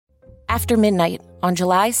After midnight on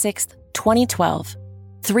July 6th, 2012,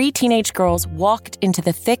 3 teenage girls walked into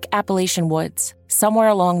the thick Appalachian woods somewhere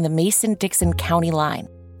along the Mason-Dixon County line.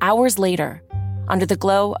 Hours later, under the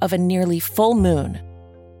glow of a nearly full moon,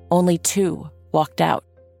 only 2 walked out.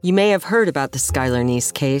 You may have heard about the Skylar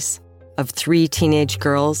Neese case of 3 teenage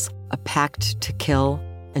girls, a pact to kill,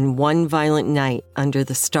 and one violent night under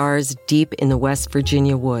the stars deep in the West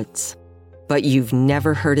Virginia woods. But you've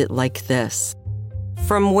never heard it like this.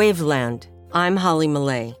 From Waveland, I'm Holly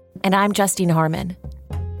Millay. And I'm Justine Harmon.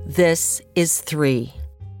 This is 3.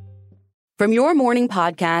 From your morning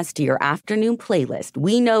podcast to your afternoon playlist,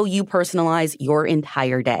 we know you personalize your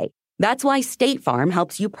entire day. That's why State Farm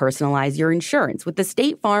helps you personalize your insurance with the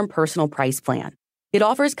State Farm Personal Price Plan. It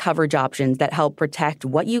offers coverage options that help protect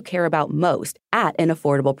what you care about most at an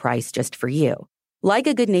affordable price just for you. Like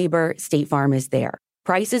a good neighbor, State Farm is there.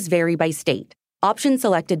 Prices vary by state. Options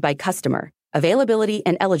selected by customer. Availability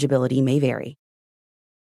and eligibility may vary.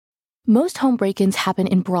 Most home break-ins happen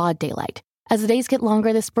in broad daylight. As the days get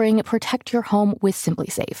longer this spring, protect your home with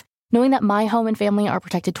SimpliSafe. Knowing that my home and family are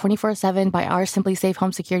protected 24/7 by our SimpliSafe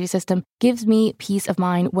home security system gives me peace of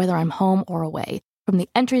mind whether I'm home or away. From the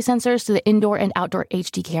entry sensors to the indoor and outdoor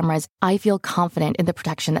HD cameras, I feel confident in the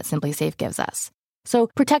protection that SimpliSafe gives us. So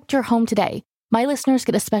protect your home today. My listeners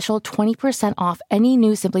get a special 20% off any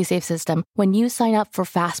new SimpliSafe system when you sign up for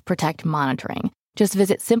Fast Protect monitoring. Just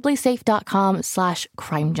visit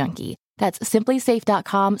simplysafe.com/crimejunkie. That's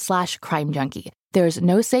simplysafe.com/crimejunkie. There's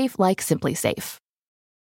no safe like SimpliSafe.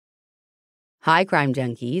 Hi, Crime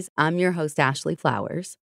Junkies. I'm your host, Ashley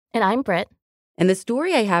Flowers. And I'm Britt. And the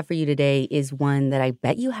story I have for you today is one that I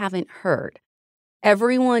bet you haven't heard.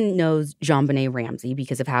 Everyone knows JonBenet Ramsey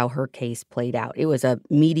because of how her case played out. It was a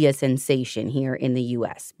media sensation here in the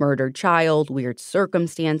U.S. Murdered child, weird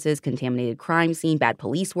circumstances, contaminated crime scene, bad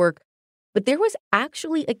police work. But there was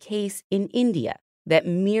actually a case in India that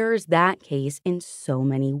mirrors that case in so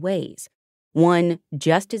many ways. One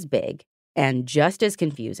just as big and just as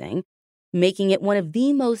confusing, making it one of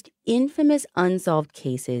the most infamous unsolved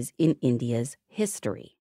cases in India's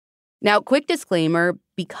history. Now, quick disclaimer,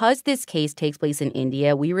 because this case takes place in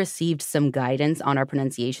India, we received some guidance on our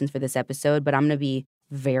pronunciations for this episode, but I'm going to be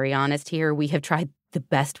very honest here. We have tried the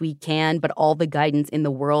best we can, but all the guidance in the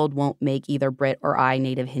world won't make either Britt or I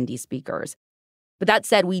native Hindi speakers. But that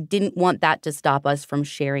said, we didn't want that to stop us from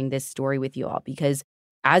sharing this story with you all because,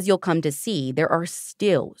 as you'll come to see, there are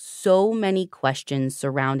still so many questions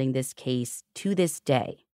surrounding this case to this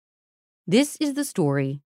day. This is the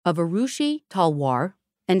story of Aarushi Talwar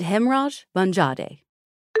and Hemraj Banjade.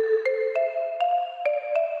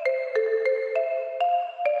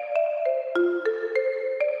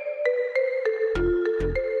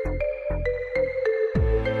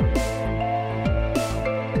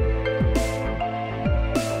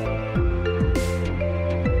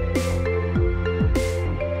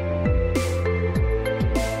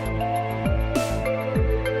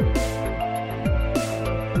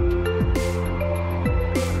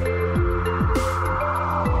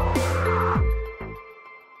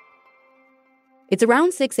 It's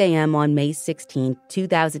around 6 a.m. on May 16,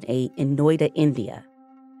 2008 in Noida, India.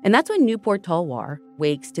 And that's when Newport Talwar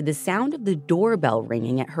wakes to the sound of the doorbell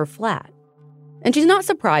ringing at her flat. And she's not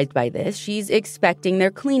surprised by this. She's expecting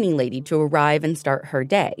their cleaning lady to arrive and start her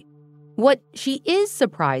day. What she is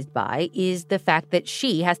surprised by is the fact that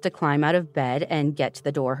she has to climb out of bed and get to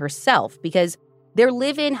the door herself because their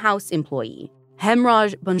live-in house employee,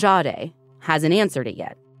 Hemraj Banjade, hasn't answered it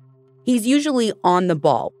yet. He's usually on the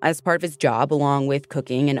ball as part of his job along with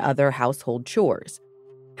cooking and other household chores.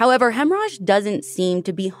 However, Hemraj doesn't seem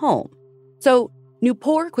to be home. So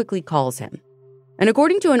Nupur quickly calls him. And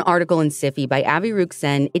according to an article in Sifi by Avi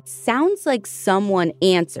Ruksen, it sounds like someone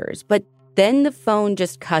answers, but then the phone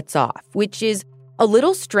just cuts off, which is a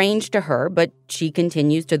little strange to her, but she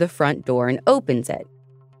continues to the front door and opens it.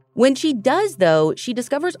 When she does, though, she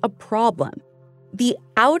discovers a problem. The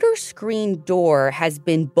outer screen door has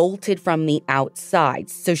been bolted from the outside,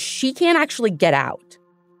 so she can't actually get out.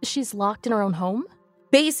 She's locked in her own home?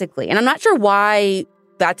 Basically. And I'm not sure why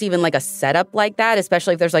that's even like a setup like that,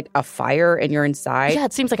 especially if there's like a fire and you're inside. Yeah,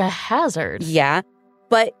 it seems like a hazard. Yeah.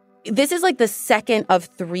 But this is like the second of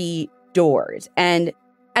 3 doors. And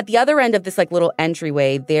at the other end of this like little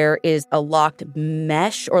entryway, there is a locked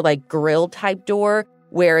mesh or like grill type door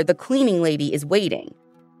where the cleaning lady is waiting.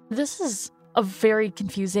 This is a very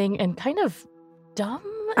confusing and kind of dumb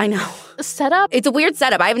I know. setup. It's a weird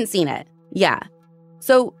setup. I haven't seen it. Yeah.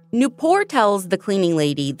 So Nupur tells the cleaning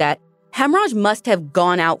lady that Hemraj must have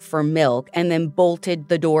gone out for milk and then bolted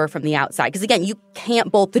the door from the outside. Because again, you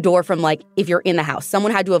can't bolt the door from like if you're in the house.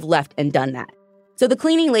 Someone had to have left and done that. So the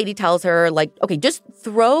cleaning lady tells her, like, okay, just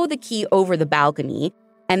throw the key over the balcony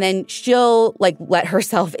and then she'll, like, let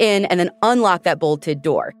herself in and then unlock that bolted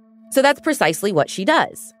door. So that's precisely what she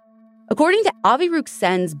does. According to Avi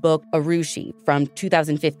Ruxen's book, Aarushi, from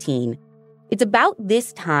 2015, it's about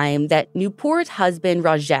this time that Nupur's husband,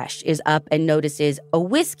 Rajesh, is up and notices a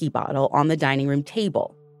whiskey bottle on the dining room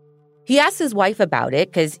table. He asks his wife about it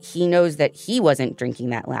because he knows that he wasn't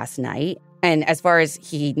drinking that last night. And as far as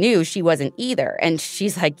he knew, she wasn't either. And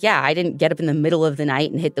she's like, yeah, I didn't get up in the middle of the night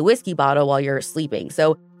and hit the whiskey bottle while you're sleeping.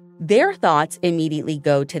 So their thoughts immediately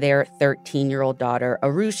go to their 13-year-old daughter,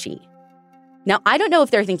 Aarushi. Now, I don't know if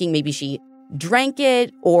they're thinking maybe she drank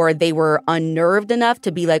it or they were unnerved enough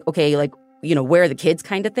to be like, okay, like, you know, where are the kids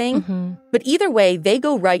kind of thing. Mm-hmm. But either way, they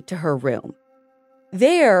go right to her room.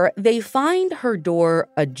 There, they find her door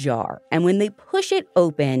ajar. And when they push it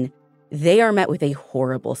open, they are met with a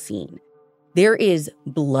horrible scene. There is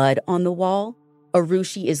blood on the wall.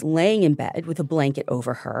 Aarushi is laying in bed with a blanket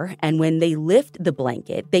over her. And when they lift the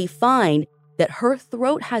blanket, they find that her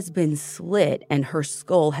throat has been slit and her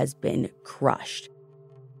skull has been crushed.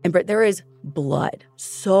 And Britt, there is blood,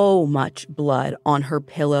 so much blood on her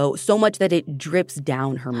pillow, so much that it drips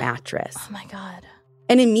down her mattress. Oh, my God.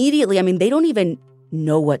 And immediately, I mean, they don't even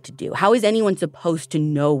know what to do. How is anyone supposed to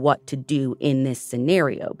know what to do in this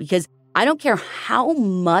scenario? Because I don't care how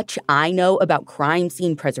much I know about crime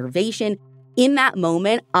scene preservation. In that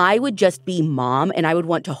moment, I would just be mom and I would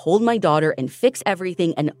want to hold my daughter and fix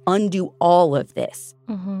everything and undo all of this.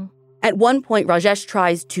 Mm-hmm. At one point, Rajesh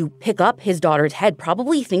tries to pick up his daughter's head,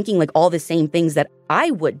 probably thinking like all the same things that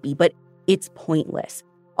I would be, but it's pointless.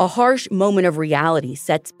 A harsh moment of reality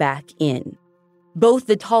sets back in. Both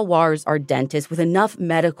the Talwars are dentists with enough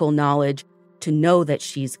medical knowledge to know that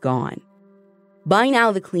she's gone. By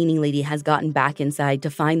now, the cleaning lady has gotten back inside to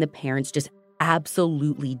find the parents just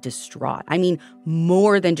absolutely distraught. I mean,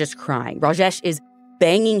 more than just crying. Rajesh is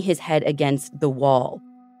banging his head against the wall.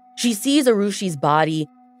 She sees Arushi's body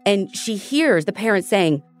and she hears the parents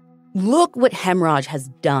saying, "Look what Hemraj has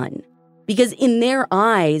done." Because in their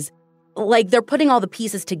eyes, like they're putting all the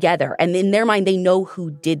pieces together and in their mind, they know who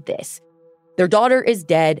did this. Their daughter is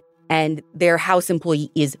dead and their house employee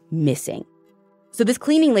is missing. So this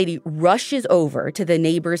cleaning lady rushes over to the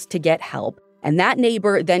neighbors to get help, and that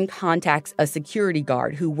neighbor then contacts a security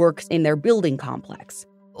guard who works in their building complex.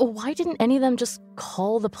 Why didn't any of them just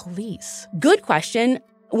call the police? Good question.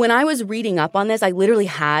 When I was reading up on this, I literally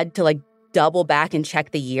had to double back and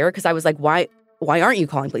check the year because I was like, why aren't you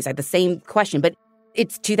calling police? I had the same question, but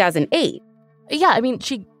it's 2008. Yeah, I mean,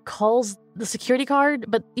 she calls the security guard,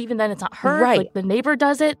 but even then it's not her. Right. Like the neighbor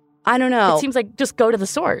does it. I don't know. It seems like just go to the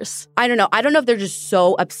source. I don't know. I don't know if they're just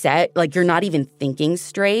so upset, like you're not even thinking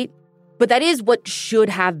straight. But that is what should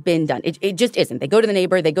have been done. It just isn't. They go to the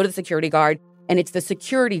neighbor, they go to the security guard, and it's the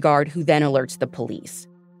security guard who then alerts the police.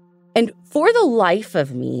 And for the life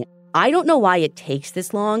of me, I don't know why it takes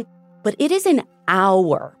this long, but it is an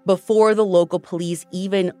hour before the local police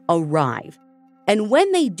even arrive. And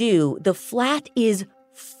when they do, the flat is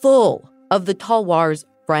full of the Talwar's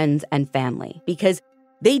friends and family because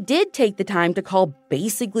they did take the time to call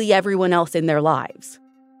basically everyone else in their lives.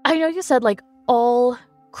 I know you said all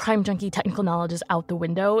crime junkie technical knowledge is out the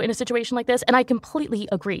window in a situation like this, and I completely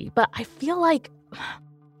agree. But I feel like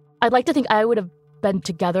I'd like to think I would have been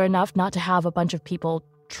together enough not to have a bunch of people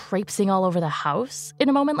traipsing all over the house in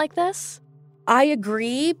a moment like this. I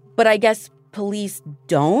agree, but I guess police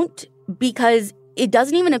don't because it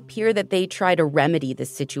doesn't even appear that they try to remedy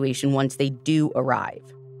this situation once they do arrive.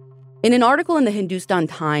 In an article in the Hindustan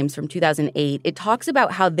Times from 2008, it talks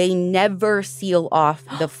about how they never seal off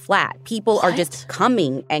the flat. People are just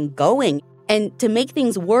coming and going. And to make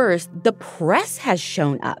things worse, the press has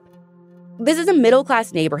shown up. This is a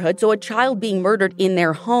middle-class neighborhood, so a child being murdered in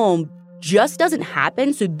their home just doesn't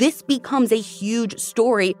happen. So this becomes a huge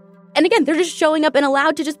story. And again, they're just showing up and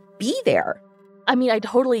allowed to just be there. I mean, I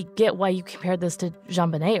totally get why you compared this to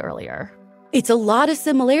JonBenet earlier. It's a lot of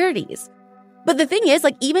similarities. But the thing is,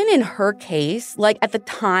 even in her case, at the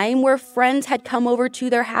time where friends had come over to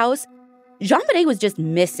their house, JonBenet was just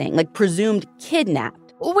missing, presumed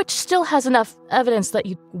kidnapped. Which still has enough evidence that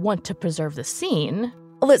you want to preserve the scene.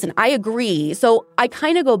 Listen, I agree. So I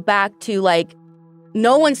kind of go back to,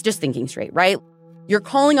 no one's just thinking straight, right? You're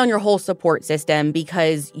calling on your whole support system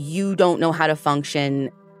because you don't know how to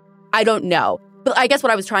function. I don't know. But I guess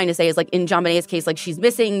what I was trying to say is, in JonBenet's case, she's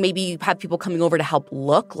missing. Maybe you have people coming over to help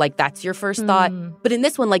look. That's your first thought. But in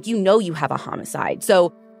this one, you have a homicide.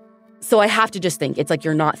 So I have to just think it's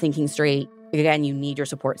you're not thinking straight. Again, you need your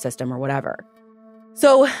support system or whatever.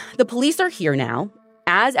 So the police are here now.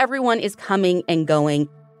 As everyone is coming and going,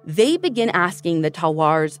 they begin asking the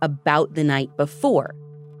Talwars about the night before.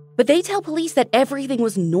 But they tell police that everything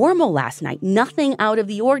was normal last night, nothing out of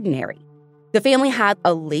the ordinary. The family had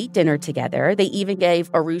a late dinner together. They even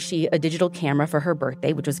gave Aarushi a digital camera for her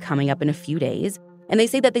birthday, which was coming up in a few days. And they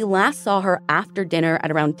say that they last saw her after dinner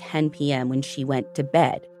at around 10 p.m. when she went to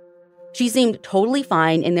bed. She seemed totally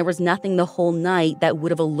fine, and there was nothing the whole night that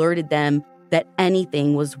would have alerted them that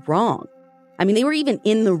anything was wrong. I mean, they were even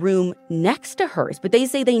in the room next to hers, but they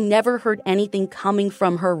say they never heard anything coming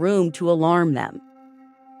from her room to alarm them.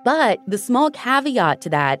 But the small caveat to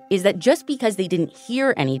that is that just because they didn't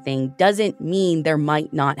hear anything doesn't mean there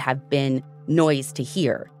might not have been noise to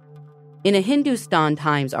hear. In a Hindustan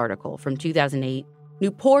Times article from 2008,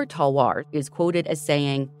 Nupur Talwar is quoted as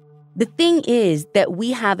saying, "The thing is that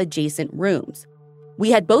we have adjacent rooms. We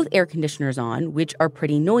had both air conditioners on, which are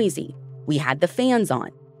pretty noisy. We had the fans on,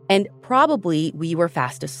 and probably we were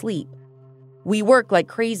fast asleep. We work like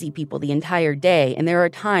crazy people the entire day, and there are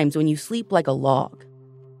times when you sleep like a log."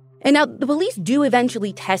 And now the police do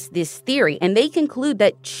eventually test this theory, and they conclude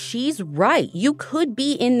that she's right. You could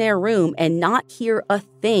be in their room and not hear a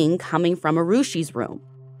thing coming from Arushi's room.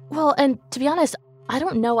 Well, and to be honest, I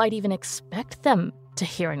don't know I'd even expect them to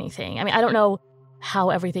hear anything. I mean, I don't know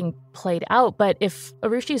how everything played out, but if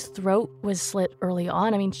Arushi's throat was slit early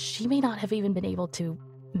on, I mean, she may not have even been able to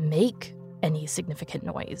make any significant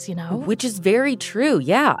noise, you know? Which is very true,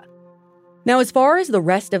 yeah. Now, as far as the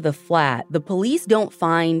rest of the flat, the police don't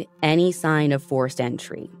find any sign of forced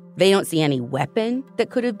entry. They don't see any weapon that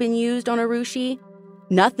could have been used on Aarushi.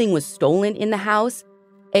 Nothing was stolen in the house,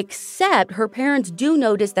 except her parents do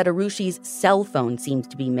notice that Arushi's cell phone seems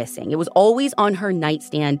to be missing. It was always on her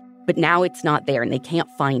nightstand, but now it's not there and they can't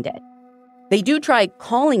find it. They do try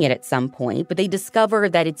calling it at some point, but they discover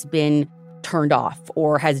that it's been turned off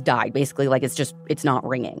or has died, basically, like it's not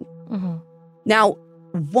ringing. Mm-hmm. Now,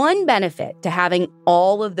 one benefit to having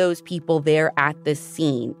all of those people there at the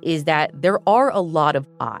scene is that there are a lot of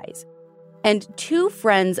eyes. And two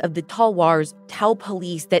friends of the Talwars tell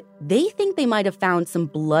police that they think they might have found some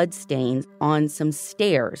blood stains on some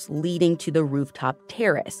stairs leading to the rooftop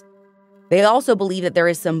terrace. They also believe that there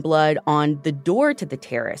is some blood on the door to the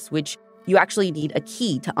terrace, which you actually need a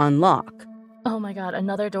key to unlock. Oh my God,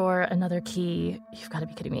 another door, another key. You've got to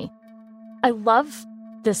be kidding me. I love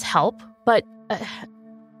this help, but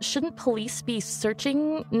shouldn't police be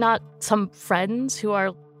searching, not some friends who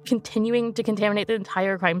are continuing to contaminate the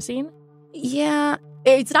entire crime scene? Yeah,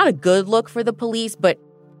 it's not a good look for the police, but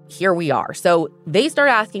here we are. So they start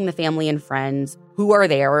asking the family and friends who are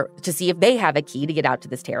there to see if they have a key to get out to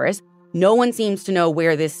this terrace. No one seems to know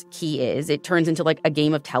where this key is. It turns into like a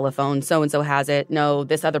game of telephone. So-and-so has it. No,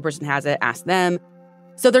 this other person has it. Ask them.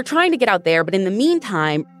 So they're trying to get out there. But in the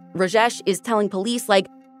meantime, Rajesh is telling police, like,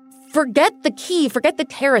 forget the key, forget the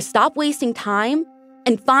terrace, stop wasting time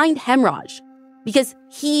and find Hemraj because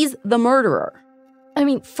he's the murderer. I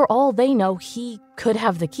mean, for all they know, he could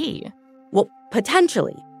have the key. Well,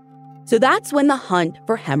 potentially. So that's when the hunt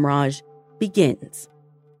for Hemraj begins.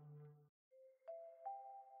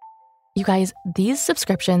 You guys, these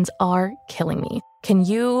subscriptions are killing me. Can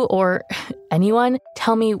you or anyone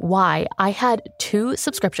tell me why I had 2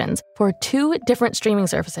 subscriptions for 2 different streaming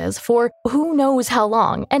services for who knows how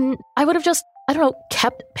long? And I would have just,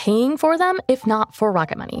 kept paying for them if not for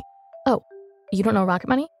Rocket Money. Oh, you don't know Rocket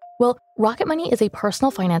Money? Well, Rocket Money is a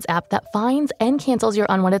personal finance app that finds and cancels your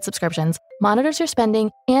unwanted subscriptions, monitors your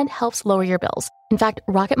spending, and helps lower your bills. In fact,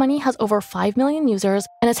 Rocket Money has over 5 million users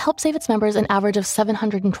and has helped save its members an average of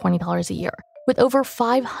 $720 a year, with over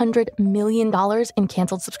 $500 million in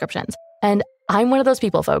canceled subscriptions. And I'm one of those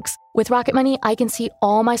people, folks. With Rocket Money, I can see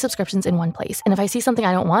all my subscriptions in one place. And if I see something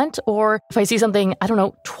I don't want, or if I see something,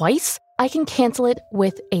 twice, I can cancel it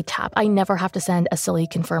with a tap. I never have to send a silly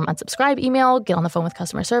confirm unsubscribe email, get on the phone with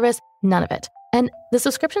customer service, none of it. And the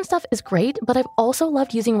subscription stuff is great, but I've also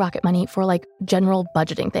loved using Rocket Money for general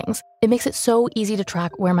budgeting things. It makes it so easy to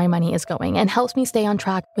track where my money is going and helps me stay on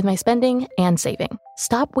track with my spending and saving.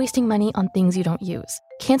 Stop wasting money on things you don't use.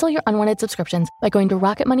 Cancel your unwanted subscriptions by going to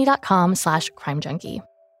rocketmoney.com/crimejunkie.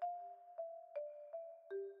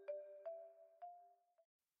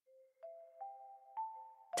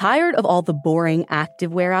 Tired of all the boring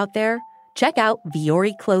activewear out there? Check out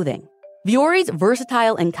Vuori clothing. Vuori's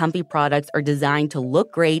versatile and comfy products are designed to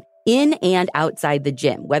look great in and outside the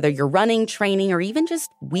gym, whether you're running, training, or even just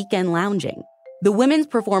weekend lounging. The women's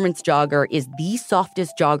performance jogger is the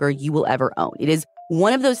softest jogger you will ever own. It is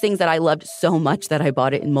one of those things that I loved so much that I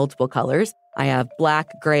bought it in multiple colors. I have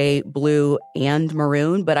black, gray, blue, and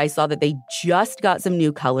maroon, but I saw that they just got some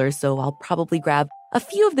new colors, so I'll probably grab a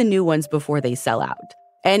few of the new ones before they sell out.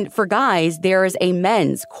 And for guys, there is a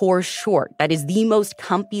men's core short that is the most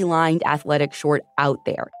comfy lined athletic short out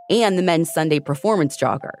there, and the men's Sunday performance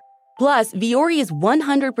jogger. Plus, Vuori is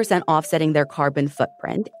 100% offsetting their carbon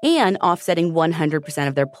footprint and offsetting 100%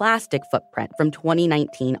 of their plastic footprint from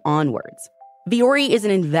 2019 onwards. Vuori is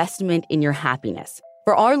an investment in your happiness.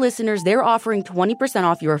 For our listeners, they're offering 20%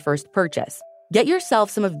 off your first purchase. Get yourself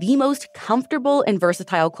some of the most comfortable and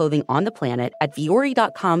versatile clothing on the planet at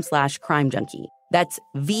vuori.com/crimejunkie. That's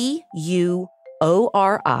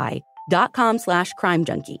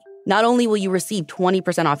VUORI.com/crimejunkie. Not only will you receive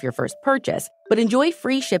 20% off your first purchase, but enjoy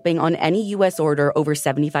free shipping on any U.S. order over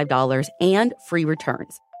 $75 and free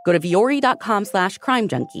returns. Go to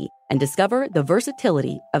vuori.com/crimejunkie and discover the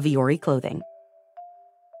versatility of Vuori clothing.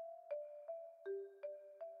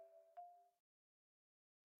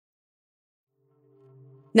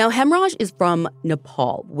 Now, Hemraj is from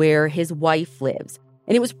Nepal, where his wife lives.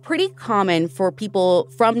 And it was pretty common for people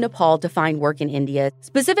from Nepal to find work in India,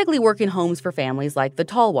 specifically work in homes for families like the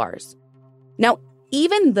Talwars. Now,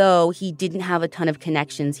 even though he didn't have a ton of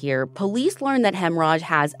connections here, police learned that Hemraj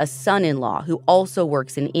has a son-in-law who also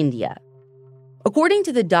works in India. According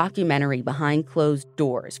to the documentary Behind Closed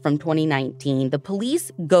Doors from 2019, the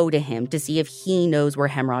police go to him to see if he knows where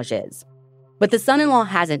Hemraj is. But the son-in-law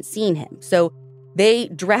hasn't seen him, so they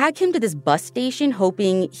drag him to this bus station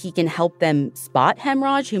hoping he can help them spot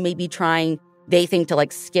Hemraj, who may be trying, they think, to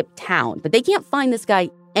skip town. But they can't find this guy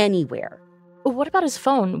anywhere. What about his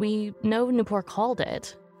phone? We know Nupur called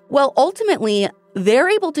it. Well, ultimately, they're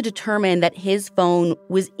able to determine that his phone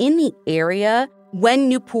was in the area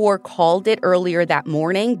when Nupur called it earlier that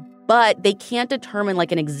morning, but they can't determine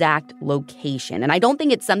an exact location. And I don't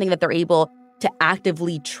think it's something that they're able to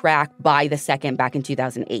actively track by the second back in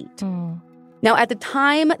 2008. Now, at the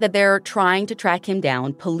time that they're trying to track him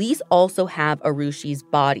down, police also have Aarushi's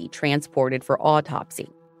body transported for autopsy.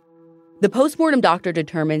 The postmortem doctor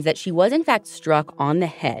determines that she was in fact struck on the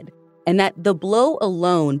head and that the blow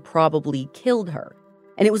alone probably killed her.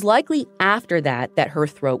 And it was likely after that her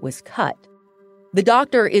throat was cut. The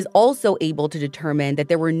doctor is also able to determine that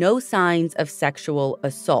there were no signs of sexual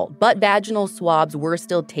assault, but vaginal swabs were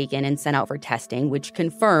still taken and sent out for testing, which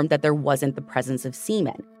confirmed that there wasn't the presence of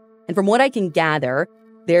semen. And from what I can gather,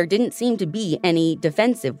 there didn't seem to be any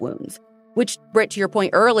defensive wounds, which, Britt, to your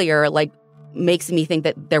point earlier, makes me think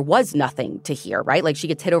that there was nothing to hear, right? She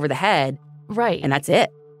gets hit over the head. Right. And that's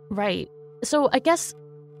it. Right. So I guess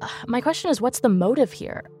my question is, what's the motive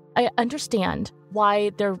here? I understand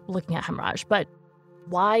why they're looking at Hemraj, but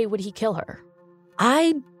why would he kill her?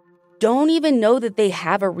 I don't even know that they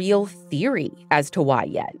have a real theory as to why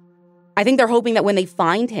yet. I think they're hoping that when they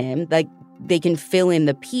find him, they can fill in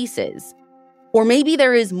the pieces. Or maybe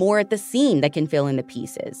there is more at the scene that can fill in the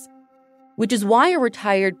pieces. Which is why a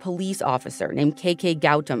retired police officer named KK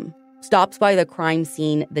Gautam stops by the crime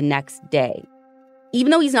scene the next day. Even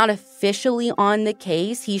though he's not officially on the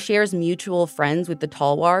case, he shares mutual friends with the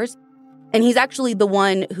Talwars. And he's actually the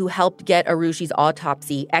one who helped get Aarushi's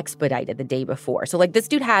autopsy expedited the day before. So, this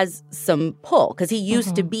dude has some pull because he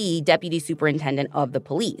used to be deputy superintendent of the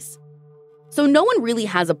police. So no one really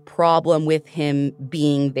has a problem with him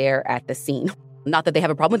being there at the scene. Not that they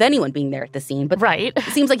have a problem with anyone being there at the scene, but right. It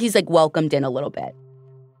seems like he's welcomed in a little bit.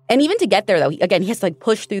 And even to get there, though, he has to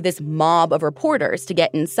push through this mob of reporters to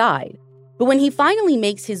get inside. But when he finally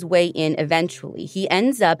makes his way in eventually, he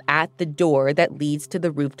ends up at the door that leads to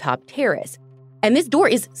the rooftop terrace. And this door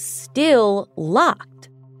is still locked.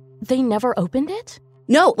 They never opened it?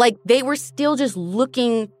 No, they were still just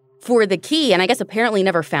looking for the key, and I guess apparently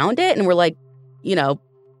never found it, and we're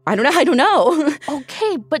I don't know.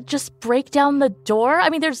 Okay, but just break down the door? I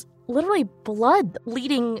mean, there's literally blood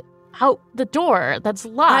leading out the door that's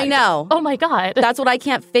locked. I know. Oh my God. That's what I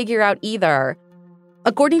can't figure out either.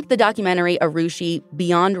 According to the documentary Aarushi,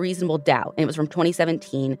 Beyond Reasonable Doubt, and it was from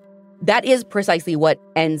 2017, that is precisely what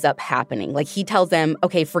ends up happening. He tells them,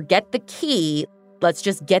 okay, forget the key, let's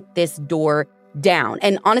just get this door down.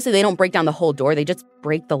 And honestly, they don't break down the whole door. They just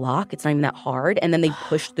break the lock. It's not even that hard. And then they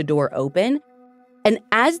push the door open. And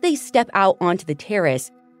as they step out onto the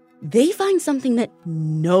terrace, they find something that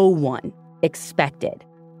no one expected.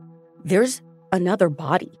 There's another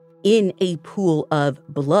body in a pool of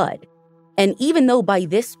blood. And even though by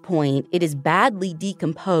this point it is badly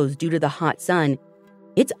decomposed due to the hot sun,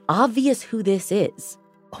 it's obvious who this is.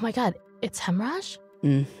 Oh my God, it's Hemraj?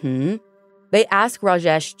 Mm-hmm. They ask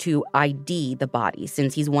Rajesh to ID the body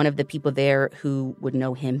since he's one of the people there who would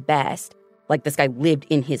know him best. This guy lived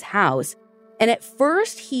in his house. And at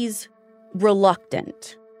first, he's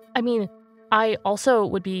reluctant. I mean, I also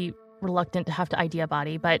would be reluctant to have to ID a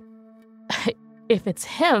body, but if it's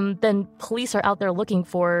him, then police are out there looking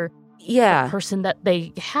for the person that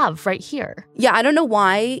they have right here. Yeah, I don't know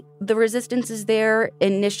why the resistance is there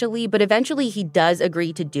initially, but eventually he does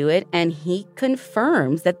agree to do it, and he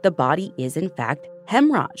confirms that the body is, in fact,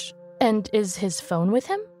 Hemraj. And is his phone with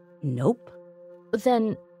him? Nope.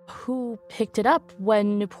 Then who picked it up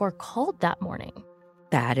when Nupur called that morning?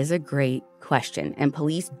 That is a great question, and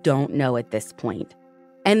police don't know at this point.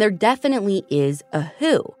 And there definitely is a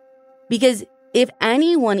who. Because if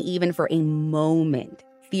anyone, even for a moment,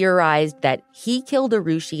 theorized that he killed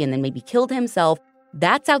Aarushi and then maybe killed himself,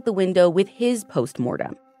 that's out the window with his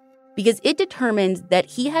postmortem. Because it determines that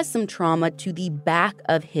he has some trauma to the back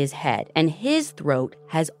of his head, and his throat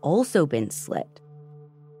has also been slit.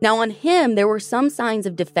 Now, on him, there were some signs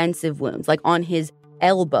of defensive wounds, like on his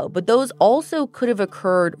elbow, but those also could have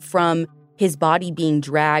occurred from his body being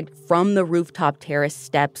dragged from the rooftop terrace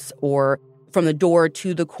steps or from the door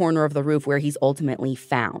to the corner of the roof where he's ultimately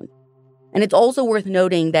found. And it's also worth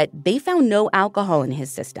noting that they found no alcohol in his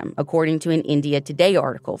system, according to an India Today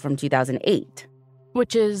article from 2008.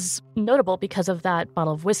 Which is notable because of that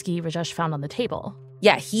bottle of whiskey Rajesh found on the table.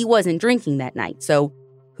 Yeah, he wasn't drinking that night, so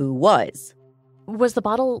who was? Was the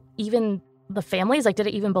bottle even the family's? Like, did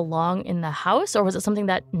it even belong in the house, or was it something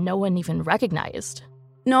that no one even recognized?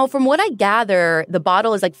 No, from what I gather, the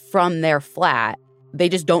bottle is, like, from their flat. They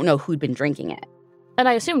just don't know who'd been drinking it. And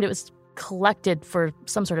I assumed it was collected for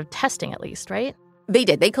some sort of testing at least, right? They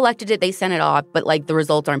did. They collected it. They sent it off, but, like, the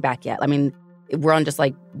results aren't back yet. I mean, we're on just,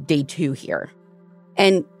 like, day 2 here.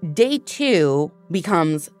 And day 2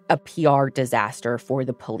 becomes a PR disaster for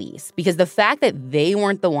the police because the fact that they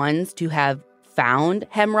weren't the ones to have found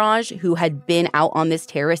Hemraj, who had been out on this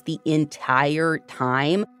terrace the entire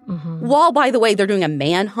time, while, by the way, they're doing a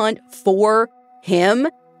manhunt for him,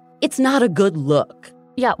 it's not a good look.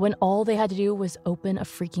 Yeah, when all they had to do was open a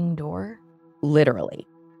freaking door. Literally.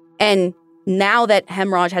 And now that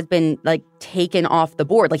Hemraj has been, like, taken off the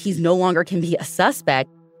board, like, he's no longer can be a suspect,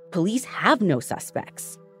 police have no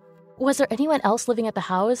suspects. Was there anyone else living at the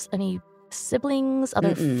house? Any siblings,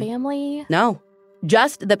 other family? No.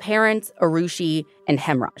 Just the parents, Aarushi, and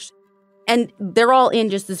Hemraj. And they're all in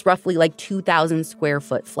just this roughly, like, 2,000 square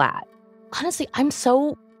foot flat. Honestly, I'm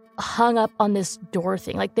so hung up on this door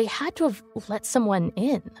thing. Like, they had to have let someone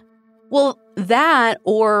in. Well, that,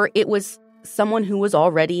 or it was someone who was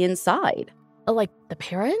already inside. Like the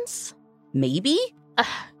parents? Maybe?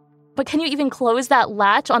 But can you even close that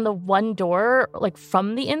latch on the one door, like,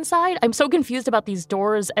 from the inside? I'm so confused about these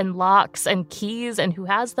doors and locks and keys and who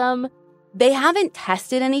has them. They haven't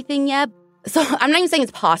tested anything yet. So I'm not even saying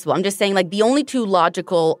it's possible. I'm just saying, like, the only 2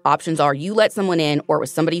 logical options are you let someone in or it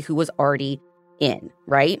was somebody who was already in,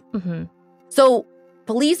 right? Mm-hmm. So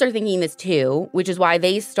police are thinking this too, which is why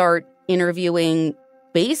they start interviewing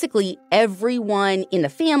basically everyone in the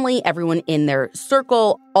family, everyone in their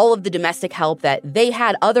circle, all of the domestic help that they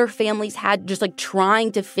had, other families had, just, like,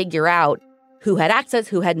 trying to figure out who had access,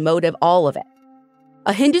 who had motive, all of it.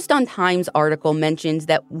 A Hindustan Times article mentions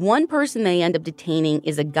that one person they end up detaining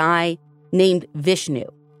is a guy named Vishnu.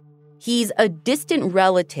 He's a distant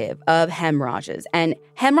relative of Hemraj's, and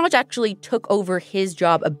Hemraj actually took over his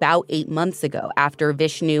job about 8 months ago after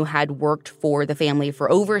Vishnu had worked for the family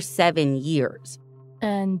for over 7 years.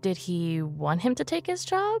 And did he want him to take his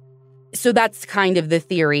job? So that's kind of the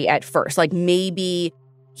theory at first. Like, maybe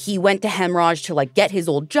he went to Hemraj to, like, get his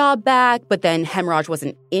old job back, but then Hemraj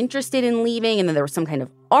wasn't interested in leaving, and then there was some kind of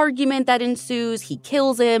argument that ensues. He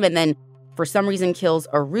kills him, and then for some reason kills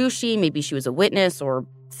Aarushi. Maybe she was a witness or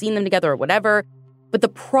seen them together or whatever. But the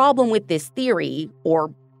problem with this theory,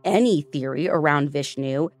 or any theory around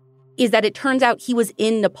Vishnu, is that it turns out he was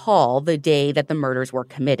in Nepal the day that the murders were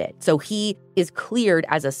committed. So he is cleared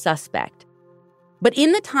as a suspect. But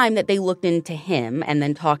in the time that they looked into him and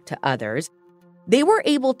then talked to others, they were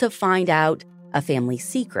able to find out a family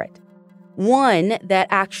secret, one that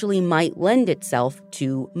actually might lend itself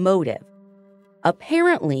to motive.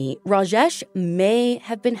 Apparently, Rajesh may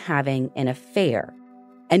have been having an affair.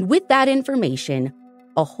 And with that information,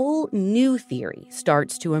 a whole new theory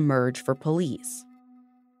starts to emerge for police.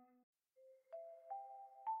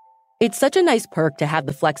 It's such a nice perk to have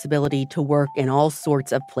the flexibility to work in all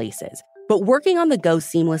sorts of places. But working on the go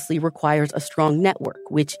seamlessly requires a strong network,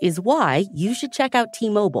 which is why you should check out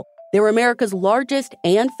T-Mobile. They're America's largest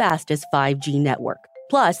and fastest 5G network.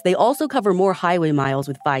 Plus, they also cover more highway miles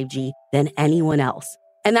with 5G than anyone else.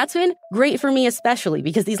 And that's been great for me especially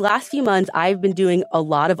because these last few months, I've been doing a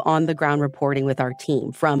lot of on-the-ground reporting with our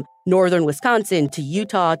team. From northern Wisconsin to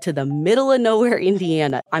Utah to the middle of nowhere,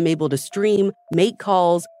 Indiana, I'm able to stream, make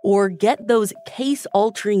calls, or get those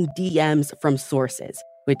case-altering DMs from sources.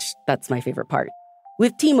 which that's my favorite part.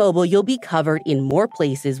 With T-Mobile, you'll be covered in more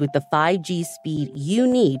places with the 5G speed you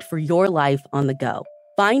need for your life on the go.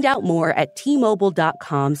 Find out more at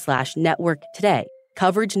T-Mobile.com/network today.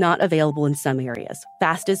 Coverage not available in some areas.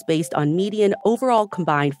 Fastest based on median overall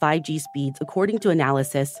combined 5G speeds, according to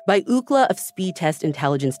analysis by Ookla of Speed Test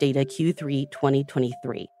Intelligence Data Q3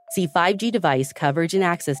 2023. See 5G device coverage and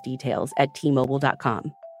access details at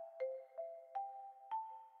T-Mobile.com.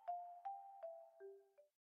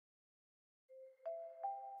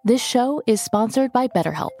 This show is sponsored by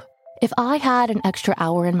BetterHelp. If I had an extra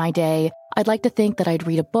hour in my day, I'd like to think that I'd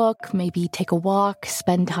read a book, maybe take a walk,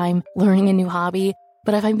 spend time learning a new hobby.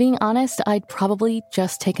 But if I'm being honest, I'd probably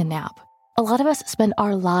just take a nap. A lot of us spend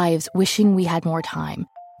our lives wishing we had more time.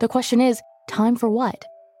 The question is, time for what?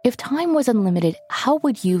 If time was unlimited, how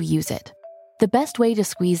would you use it? The best way to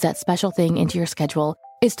squeeze that special thing into your schedule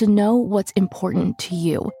is to know what's important to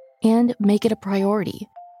you and make it a priority.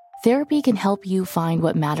 Therapy can help you find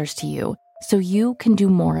what matters to you so you can do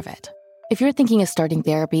more of it. If you're thinking of starting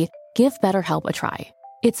therapy, give BetterHelp a try.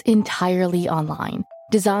 It's entirely online,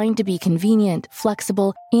 designed to be convenient,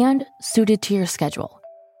 flexible, and suited to your schedule.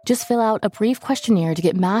 Just fill out a brief questionnaire to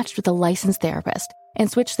get matched with a licensed therapist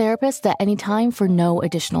and switch therapists at any time for no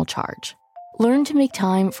additional charge. Learn to make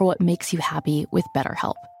time for what makes you happy with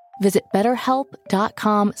BetterHelp. Visit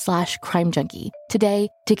BetterHelp.com/CrimeJunkie today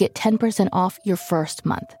to get 10% off your first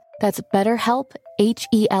month. That's BetterHelp,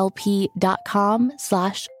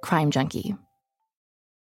 HELP.com/CrimeJunkie.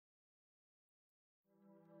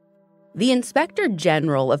 The Inspector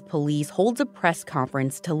General of Police holds a press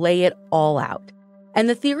conference to lay it all out. And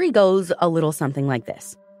the theory goes a little something like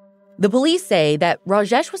this. The police say that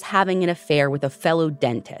Rajesh was having an affair with a fellow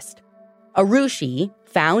dentist. Aarushi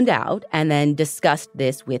found out and then discussed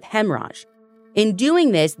this with Hemraj. In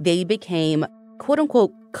doing this, they became,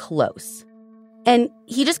 quote-unquote, close. And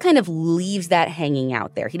he just kind of leaves that hanging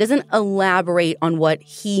out there. He doesn't elaborate on what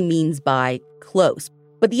he means by close.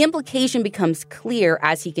 But the implication becomes clear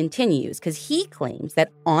as he continues, because he claims that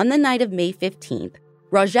on the night of May 15th,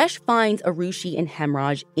 Rajesh finds Aarushi and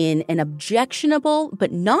Hemraj in an objectionable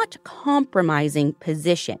but not compromising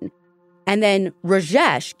position. And then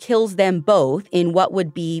Rajesh kills them both in what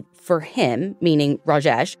would be, for him, meaning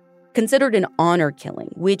Rajesh, considered an honor killing,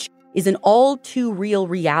 which is an all-too-real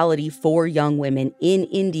reality for young women in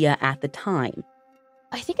India at the time.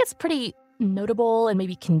 I think it's pretty notable and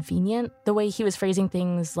maybe convenient the way he was phrasing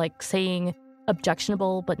things, like saying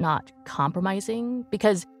objectionable but not compromising,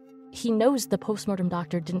 because he knows the postmortem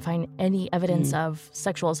doctor didn't find any evidence of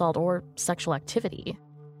sexual assault or sexual activity.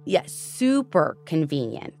 Yes, super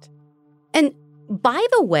convenient. And by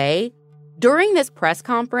the way, during this press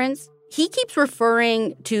conference, he keeps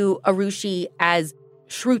referring to Aarushi as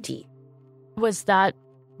Shruti. Was that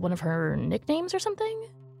one of her nicknames or something?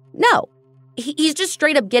 No, he's just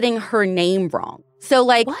straight up getting her name wrong. So,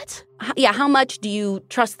 like, what? Yeah, how much do you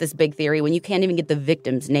trust this big theory when you can't even get the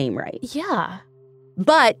victim's name right? Yeah.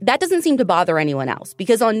 But that doesn't seem to bother anyone else,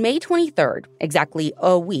 because on May 23rd, exactly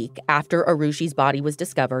a week after Arushi's body was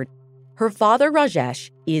discovered, her father,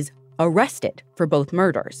 Rajesh, is arrested for both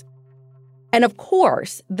murders. And of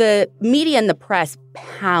course, the media and the press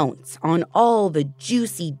pounce on all the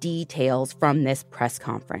juicy details from this press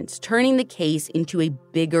conference, turning the case into a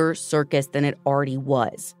bigger circus than it already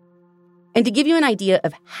was. And to give you an idea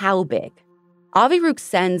of how big, Avi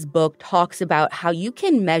Ruxen's book talks about how you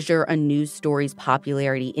can measure a news story's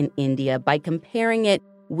popularity in India by comparing it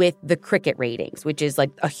with the cricket ratings, which is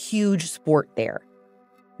like a huge sport there.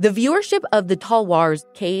 The viewership of the Talwar's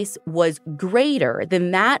case was greater than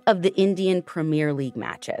that of the Indian Premier League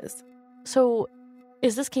matches. So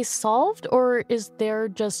is this case solved, or is there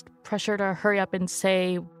just pressure to hurry up and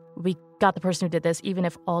say, we got the person who did this, even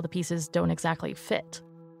if all the pieces don't exactly fit?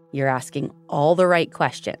 You're asking all the right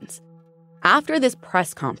questions. After this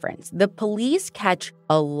press conference, the police catch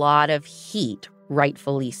a lot of heat,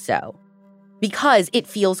 rightfully so, because it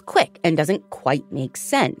feels quick and doesn't quite make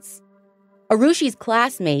sense. Arushi's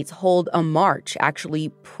classmates hold a march actually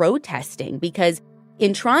protesting because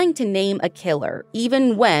in trying to name a killer,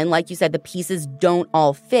 even when, like you said, the pieces don't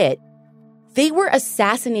all fit, they were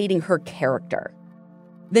assassinating her character.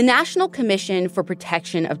 The National Commission for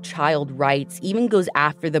Protection of Child Rights even goes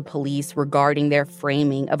after the police regarding their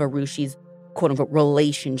framing of Arushi's quote-unquote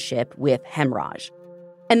relationship with Hemraj.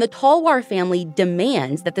 And the Talwar family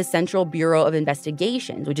demands that the Central Bureau of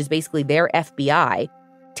Investigations, which is basically their FBI,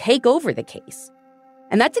 take over the case.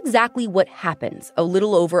 And that's exactly what happens a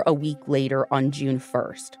little over a week later on June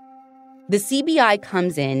 1st. The CBI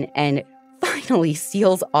comes in and finally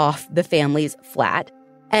seals off the family's flat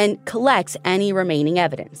and collects any remaining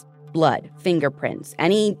evidence. blood, fingerprints,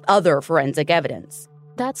 any other forensic evidence.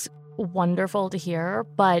 That's wonderful to hear,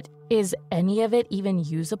 but is any of it even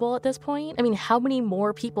usable at this point? I mean, how many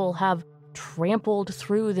more people have trampled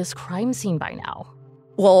through this crime scene by now?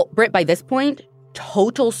 Well, Britt, by this point,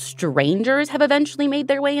 total strangers have eventually made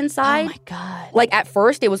their way inside. Oh my God. Like, at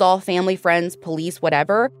first, it was all family, friends, police,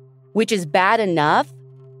 whatever, which is bad enough.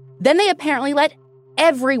 Then they apparently let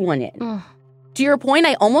everyone in. To your point,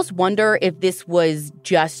 I almost wonder if this was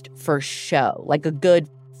just for show, like a good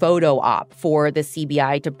photo op for the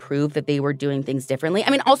CBI to prove that they were doing things differently. I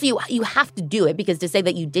mean, also, you have to do it, because to say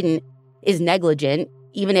that you didn't is negligent,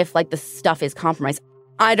 even if, like, the stuff is compromised.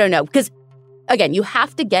 I don't know, because, again, you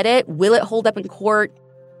have to get it. Will it hold up in court?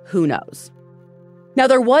 Who knows? Now,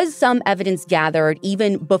 there was some evidence gathered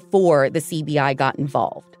even before the CBI got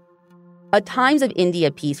involved. A Times of India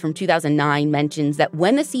piece from 2009 mentions that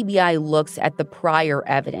when the CBI looks at the prior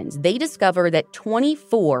evidence, they discover that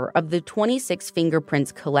 24 of the 26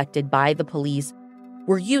 fingerprints collected by the police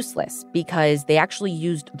were useless because they actually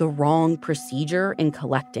used the wrong procedure in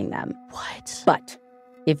collecting them. What? But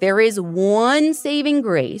if there is one saving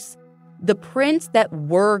grace, the prints that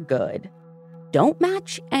were good don't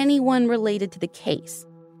match anyone related to the case.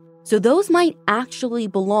 So those might actually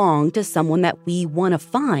belong to someone that we want to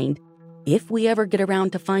find if we ever get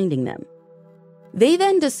around to finding them. They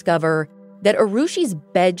then discover that Aarushi's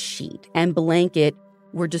bedsheet and blanket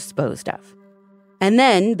were disposed of. And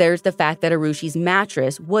then there's the fact that Aarushi's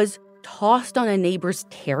mattress was tossed on a neighbor's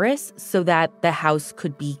terrace so that the house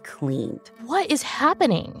could be cleaned. What is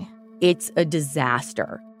happening? It's a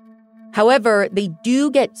disaster. However, they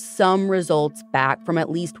do get some results back from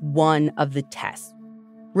at least one of the tests.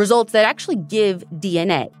 Results that actually give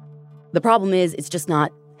DNA. The problem is it's just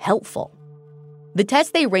not helpful. The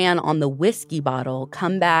tests they ran on the whiskey bottle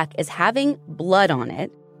come back as having blood on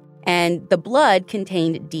it, and the blood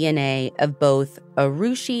contained DNA of both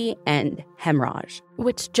Aarushi and Hemraj.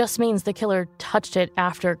 Which just means the killer touched it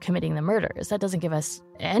after committing the murders. That doesn't give us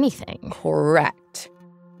anything. Correct.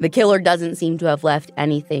 The killer doesn't seem to have left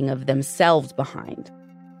anything of themselves behind.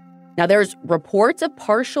 Now, there's reports of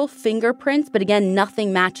partial fingerprints, but again,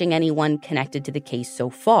 nothing matching anyone connected to the case so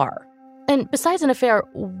far. And besides an affair,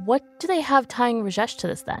 what do they have tying Rajesh to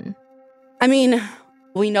this then? I mean,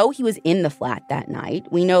 we know he was in the flat that night.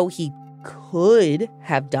 We know he could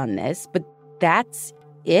have done this, but that's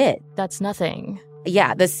it. That's nothing.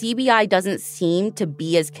 Yeah, the CBI doesn't seem to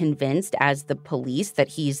be as convinced as the police that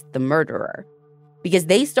he's the murderer, because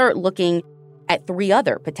they start looking at 3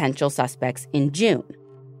 other potential suspects in June.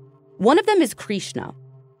 One of them is Krishna,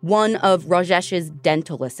 one of Rajesh's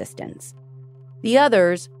dental assistants. The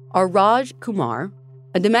others are Raj Kumar,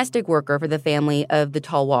 a domestic worker for the family of the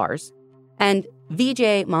Talwars, and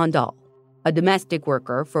Vijay Mandal, a domestic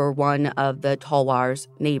worker for one of the Talwars'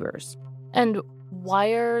 neighbors. And why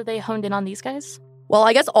are they honed in on these guys? Well,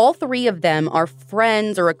 I guess all 3 of them are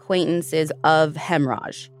friends or acquaintances of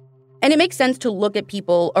Hemraj. And it makes sense to look at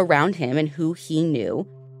people around him and who he knew.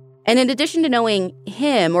 And in addition to knowing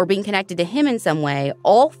him or being connected to him in some way,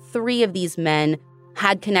 all 3 of these men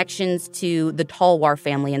had connections to the Talwar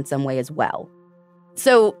family in some way as well.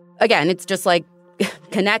 So, again, it's just like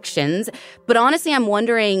connections. But honestly, I'm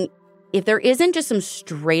wondering if there isn't just some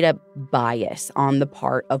straight-up bias on the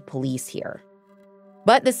part of police here.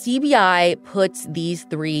 But the CBI puts these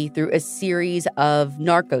 3 through a series of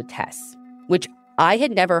narco tests, which I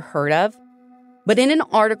had never heard of. But in an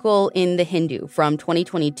article in The Hindu from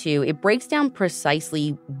 2022, it breaks down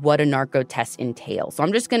precisely what a narco test entails. So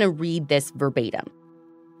I'm just going to read this verbatim.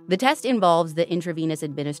 The test involves the intravenous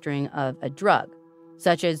administering of a drug,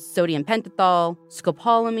 such as sodium pentothal,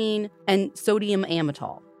 scopolamine, and sodium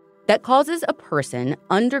amytal, that causes a person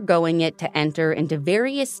undergoing it to enter into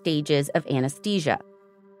various stages of anesthesia.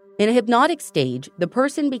 In a hypnotic stage, the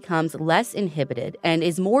person becomes less inhibited and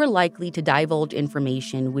is more likely to divulge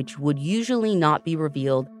information which would usually not be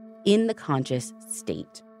revealed in the conscious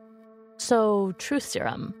state. So, truth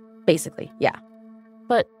serum. Basically, yeah.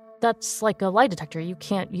 But that's like a lie detector. You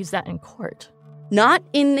can't use that in court. Not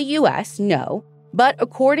in the U.S., no. But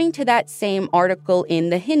according to that same article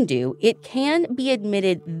in The Hindu, it can be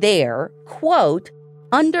admitted there, quote,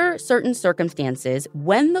 under certain circumstances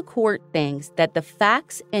when the court thinks that the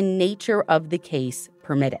facts and nature of the case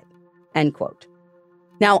permit it, end quote.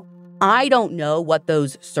 Now, I don't know what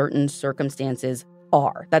those certain circumstances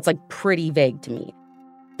are. That's like pretty vague to me.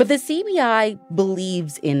 But the CBI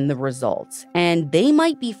believes in the results, and they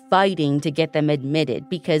might be fighting to get them admitted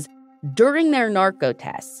because during their narco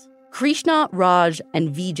tests, Krishna, Raj,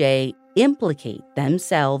 and Vijay implicate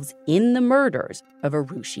themselves in the murders of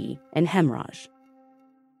Aarushi and Hemraj.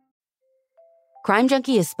 Crime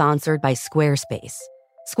Junkie is sponsored by Squarespace.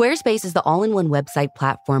 Squarespace is the all-in-one website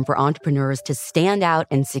platform for entrepreneurs to stand out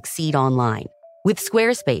and succeed online. With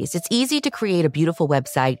Squarespace, it's easy to create a beautiful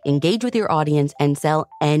website, engage with your audience, and sell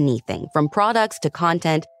anything from products to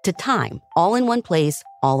content to time, all in one place,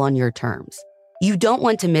 all on your terms. You don't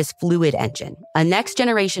want to miss Fluid Engine, a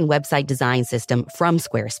next-generation website design system from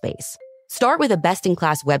Squarespace. Start with a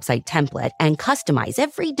best-in-class website template and customize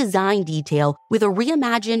every design detail with a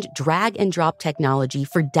reimagined drag-and-drop technology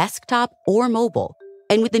for desktop or mobile.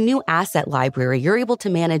 And with the new asset library, you're able to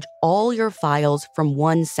manage all your files from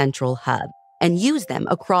one central hub and use them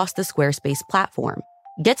across the Squarespace platform.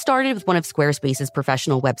 Get started with one of Squarespace's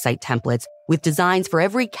professional website templates with designs for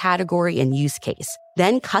every category and use case.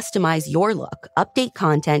 Then customize your look, update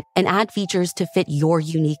content, and add features to fit your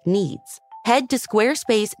unique needs. Head to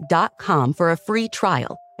squarespace.com for a free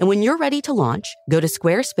trial. And when you're ready to launch, go to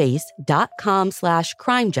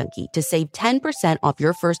squarespace.com/crimejunkie to save 10% off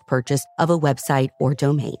your first purchase of a website or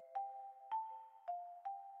domain.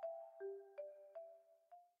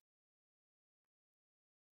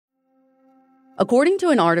 According to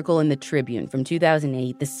an article in the Tribune from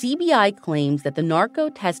 2008, the CBI claims that the narco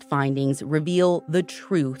test findings reveal the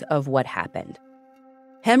truth of what happened.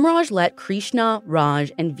 Hemraj let Krishna,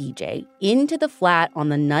 Raj, and Vijay into the flat on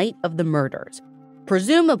the night of the murders,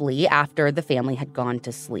 presumably after the family had gone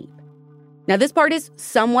to sleep. Now, this part is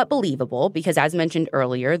somewhat believable because, as mentioned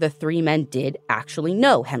earlier, the three men did actually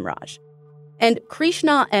know Hemraj. And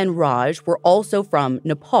Krishna and Raj were also from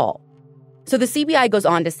Nepal. So the CBI goes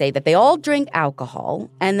on to say that they all drank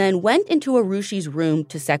alcohol and then went into Aarushi's room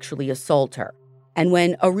to sexually assault her. And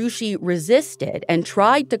when Aarushi resisted and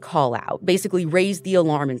tried to call out, basically raise the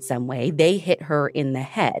alarm in some way, they hit her in the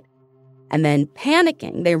head. And then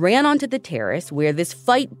panicking, they ran onto the terrace where this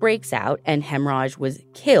fight breaks out and Hemraj was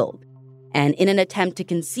killed. And in an attempt to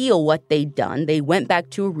conceal what they'd done, they went back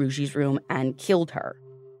to Aarushi's room and killed her.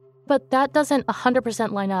 But that doesn't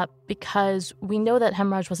 100% line up because we know that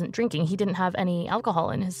Hemraj wasn't drinking. He didn't have any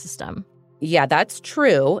alcohol in his system. Yeah, that's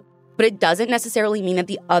true. But it doesn't necessarily mean that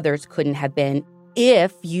the others couldn't have been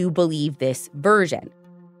if you believe this version.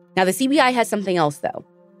 Now, the CBI has something else, though.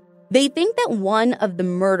 They think that one of the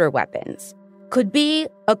murder weapons could be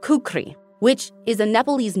a kukri, which is a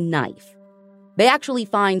Nepalese knife. They actually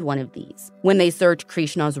find one of these when they search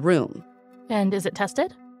Krishna's room. And is it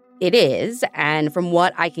tested? It is, and from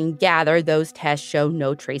what I can gather, those tests show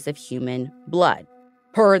no trace of human blood,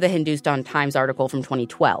 per the Hindustan Times article from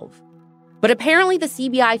 2012. But apparently the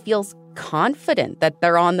CBI feels confident that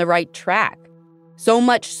they're on the right track. So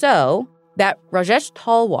much so that Rajesh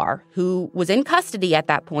Talwar, who was in custody at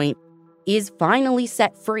that point, is finally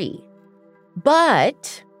set free.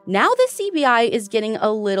 But now the CBI is getting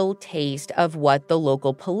a little taste of what the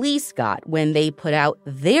local police got when they put out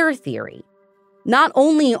their theory. Not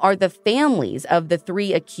only are the families of the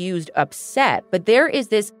three accused upset, but there is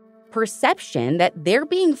this perception that they're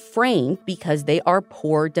being framed because they are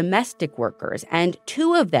poor domestic workers, and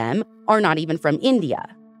two of them are not even from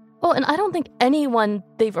India. Well, and I don't think anyone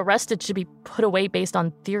they've arrested should be put away based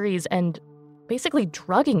on theories and basically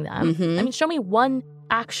drugging them. Mm-hmm. I mean, show me one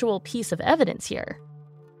actual piece of evidence here.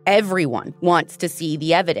 Everyone wants to see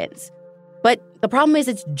the evidence. But the problem is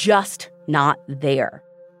it's just not there.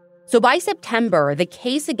 So by September, the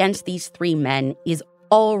case against these three men is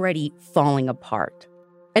already falling apart.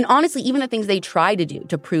 And honestly, even the things they try to do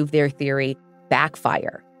to prove their theory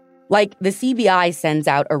backfire. Like the CBI sends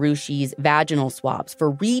out Aarushi's vaginal swabs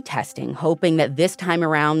for retesting, hoping that this time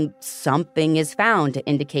around something is found to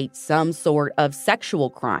indicate some sort of sexual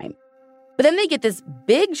crime. But then they get this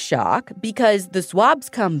big shock because the swabs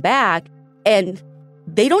come back and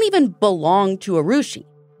they don't even belong to Aarushi.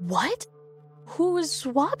 What? Whose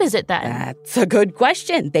swab is it then? That's a good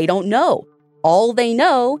question. They don't know. All they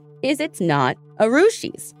know is it's not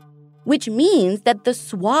Aarushi's, which means that the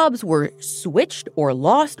swabs were switched or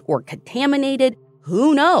lost or contaminated.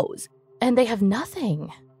 Who knows? And they have nothing.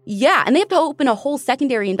 Yeah, and they have to open a whole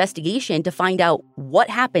secondary investigation to find out what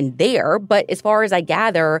happened there. But as far as I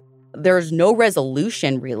gather, there's no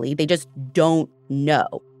resolution, really. They just don't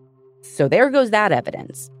know. So there goes that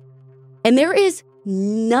evidence. And there is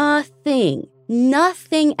nothing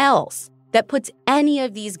else that puts any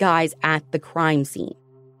of these guys at the crime scene.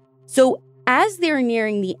 So as they're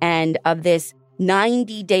nearing the end of this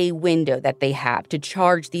 90-day window that they have to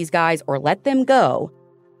charge these guys or let them go,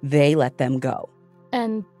 they let them go.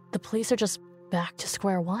 And the police are just back to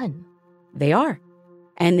square one. They are.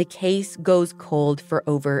 And the case goes cold for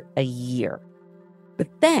over a year. But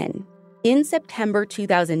then, in September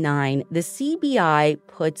 2009, the CBI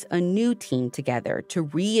puts a new team together to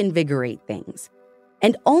reinvigorate things.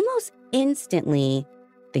 And almost instantly,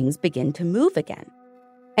 things begin to move again.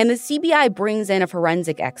 And the CBI brings in a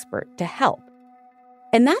forensic expert to help.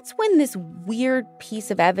 And that's when this weird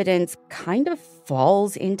piece of evidence kind of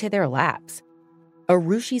falls into their laps.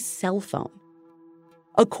 Aarushi's cell phone.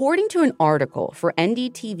 According to an article for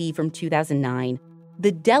NDTV from 2009,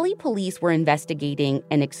 the Delhi police were investigating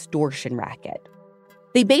an extortion racket.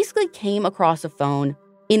 They basically came across a phone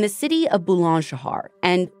in the city of Bulandshahr,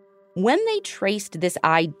 and when they traced this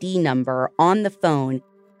ID number on the phone,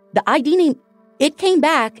 the ID name, it came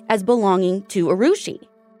back as belonging to Aarushi.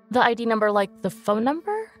 The ID number, like the phone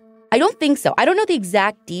number? I don't think so. I don't know the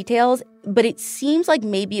exact details, but it seems like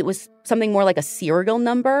maybe it was something more like a serial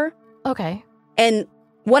number. Okay. And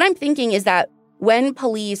what I'm thinking is that when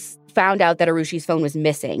police found out that Aarushi's phone was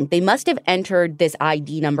missing, they must have entered this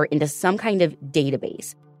ID number into some kind of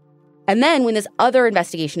database. And then when this other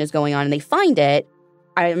investigation is going on and they find it,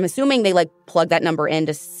 I'm assuming they plug that number in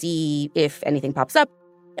to see if anything pops up.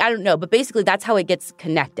 I don't know, but basically that's how it gets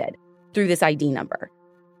connected, through this ID number.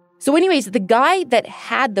 So anyways, the guy that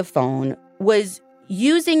had the phone was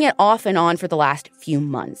using it off and on for the last few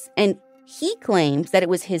months. And he claims that it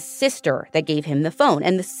was his sister that gave him the phone.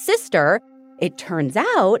 And the sister, it turns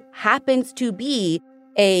out, happens to be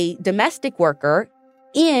a domestic worker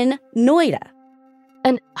in Noida.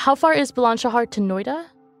 And how far is Bulandshahr to Noida?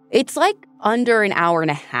 It's under an hour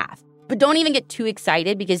and a half. But don't even get too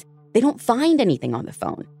excited because they don't find anything on the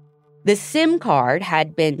phone. The SIM card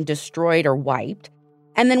had been destroyed or wiped.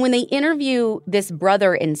 And then when they interview this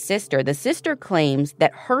brother and sister, the sister claims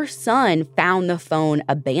that her son found the phone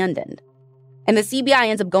abandoned. And the CBI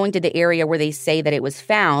ends up going to the area where they say that it was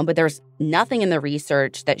found, but there's nothing in the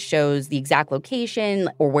research that shows the exact location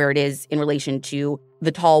or where it is in relation to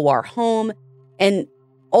the Talwar home. And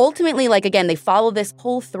ultimately, again, they follow this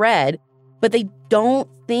whole thread, but they don't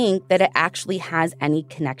think that it actually has any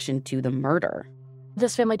connection to the murder.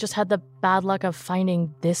 This family just had the bad luck of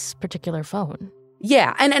finding this particular phone.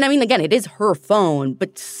 Yeah, and I mean, again, it is her phone,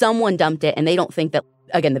 but someone dumped it, and they don't think that,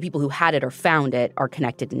 again, the people who had it or found it are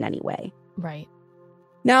connected in any way. Right.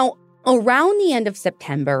 Now, around the end of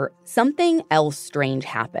September, something else strange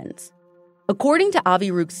happens. According to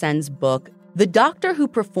Avi Ruksen's book, the doctor who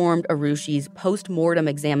performed Aarushi's post-mortem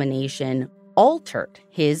examination altered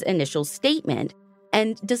his initial statement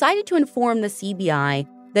and decided to inform the CBI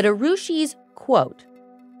that Aarushi's, quote,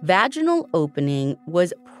 vaginal opening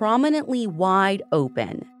was prominently wide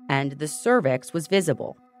open and the cervix was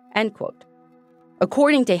visible, end quote.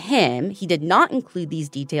 According to him, he did not include these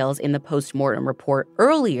details in the postmortem report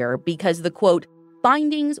earlier because the, quote,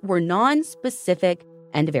 findings were non-specific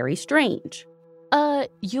and very strange.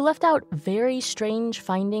 You left out very strange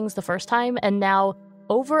findings the first time, and now,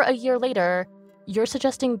 over a year later, you're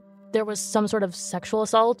suggesting there was some sort of sexual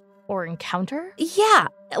assault or encounter? Yeah,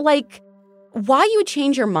 why you would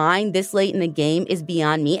change your mind this late in the game is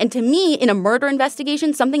beyond me. And to me, in a murder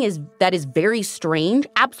investigation, something that is very strange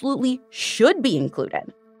absolutely should be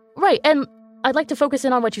included. Right, and I'd like to focus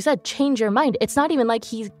in on what you said, change your mind. It's not even like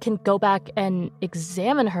he can go back and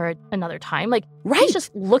examine her another time. Right. He's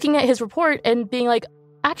just looking at his report and being like,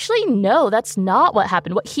 actually, no, that's not what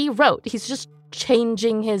happened. What he wrote, he's just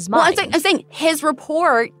changing his mind. Well, I'm saying his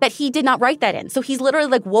report that he did not write that in. So he's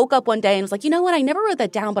literally woke up one day and was like, you know what? I never wrote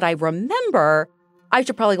that down, but I remember I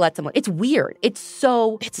should probably let someone. It's weird. It's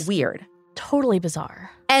weird. Totally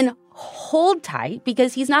bizarre. And hold tight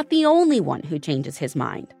because he's not the only one who changes his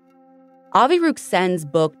mind. Avi Ruksen's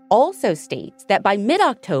book also states that by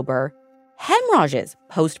mid-October, Hemraj's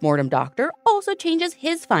postmortem doctor also changes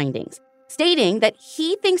his findings, stating that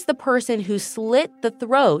he thinks the person who slit the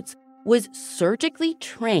throats was surgically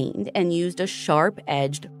trained and used a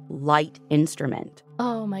sharp-edged, light instrument.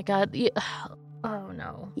 Oh, my God. Oh,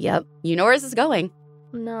 no. Yep. You know where this is going.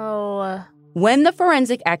 No. When the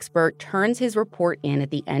forensic expert turns his report in at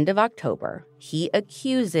the end of October, he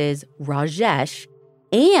accuses Rajesh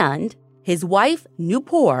and his wife,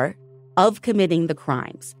 Nupur, of committing the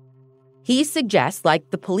crimes. He suggests,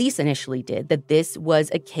 like the police initially did, that this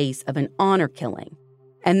was a case of an honor killing,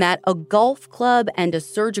 and that a golf club and a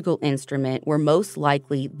surgical instrument were most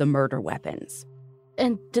likely the murder weapons.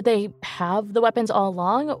 And did they have the weapons all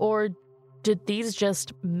along, or did these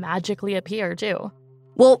just magically appear, too?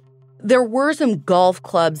 Well, there were some golf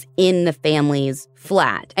clubs in the family's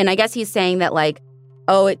flat, and I guess he's saying that,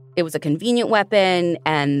 it was a convenient weapon,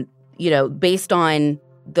 and, based on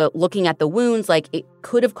looking at the wounds, it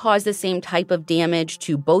could have caused the same type of damage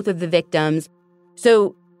to both of the victims.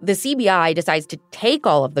 So the CBI decides to take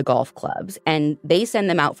all of the golf clubs and they send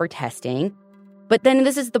them out for testing. But then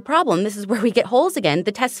this is the problem. This is where we get holes again.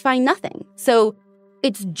 The tests find nothing. So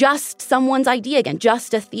it's just someone's idea again,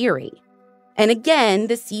 just a theory. And again,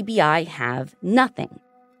 the CBI have nothing.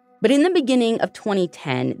 But in the beginning of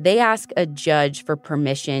 2010, they ask a judge for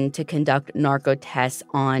permission to conduct narco tests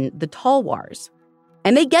on the Talwars.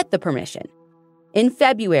 And they get the permission. In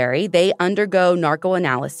February, they undergo narco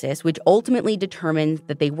analysis, which ultimately determines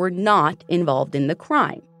that they were not involved in the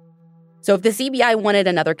crime. So if the CBI wanted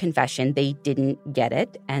another confession, they didn't get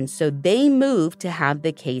it. And so they moved to have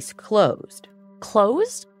the case closed.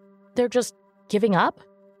 Closed? They're just giving up?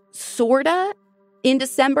 Sorta. In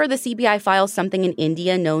December, the CBI files something in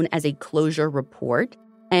India known as a closure report.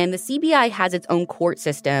 And the CBI has its own court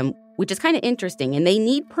system, which is kind of interesting. And they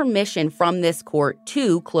need permission from this court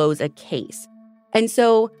to close a case. And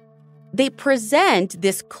so they present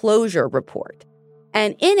this closure report.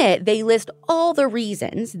 And in it, they list all the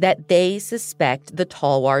reasons that they suspect the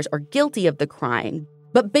Talwars are guilty of the crime,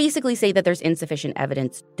 but basically say that there's insufficient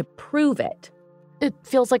evidence to prove it. It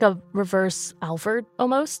feels like a reverse Alford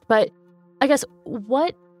almost, but I guess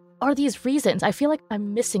what are these reasons? I feel like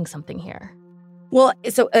I'm missing something here. Well,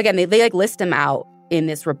 so again, they list them out in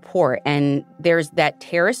this report, and there's that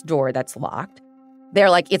terrace door that's locked. They're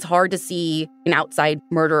like, it's hard to see an outside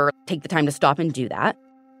murderer take the time to stop and do that.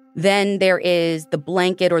 Then there is the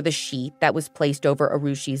blanket or the sheet that was placed over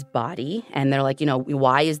Aarushi's body. And they're like,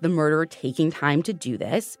 why is the murderer taking time to do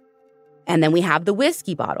this? And then we have the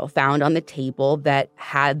whiskey bottle found on the table that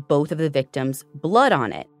had both of the victims' blood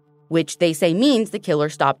on it, which they say means the killer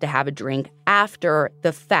stopped to have a drink after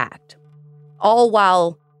the fact. All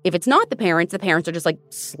while, if it's not the parents are just like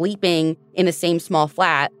sleeping in the same small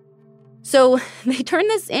flat. So they turn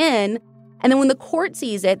this in, and then when the court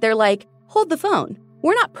sees it, they're like, hold the phone.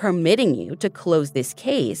 We're not permitting you to close this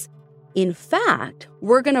case. In fact,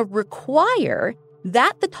 we're going to require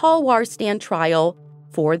that the Talwars stand trial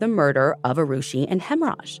for the murder of Aarushi and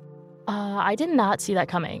Hemraj. I did not see that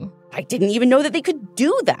coming. I didn't even know that they could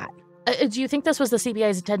do that. Do you think this was the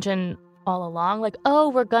CBI's intention all along? Like, oh,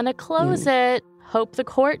 we're going to close it. Hope the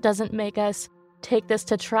court doesn't make us take this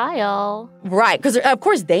to trial. Right, because of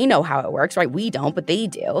course they know how it works, right? We don't, but they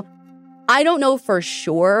do. I don't know for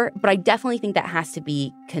sure, but I definitely think that has to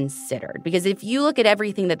be considered. Because if you look at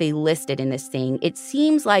everything that they listed in this thing, it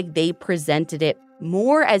seems like they presented it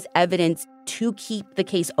more as evidence to keep the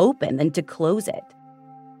case open than to close it.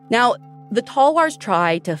 Now, the Talwars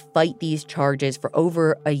tried to fight these charges for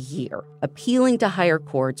over a year, appealing to higher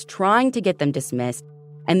courts, trying to get them dismissed,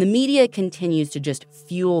 and the media continues to just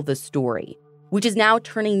fuel the story, which is now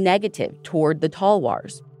turning negative toward the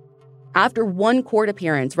Talwars. After one court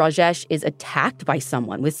appearance, Rajesh is attacked by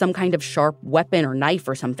someone with some kind of sharp weapon or knife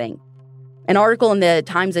or something. An article in the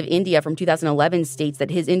Times of India from 2011 states that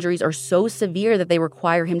his injuries are so severe that they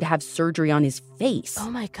require him to have surgery on his face. Oh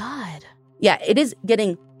my God. Yeah, it is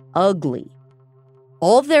getting ugly.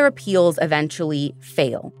 All of their appeals eventually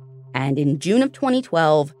fail, and in June of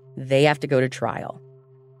 2012, they have to go to trial.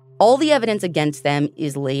 All the evidence against them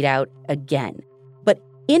is laid out again, but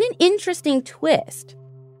in an interesting twist.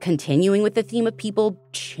 Continuing with the theme of people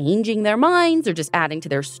changing their minds or just adding to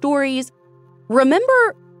their stories.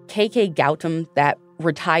 Remember K.K. Gautam, that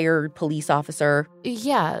retired police officer?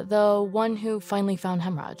 Yeah, the one who finally found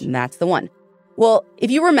Hemraj. That's the one. Well, if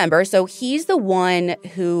you remember, so he's the one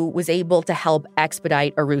who was able to help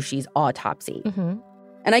expedite Arushi's autopsy. Mm-hmm.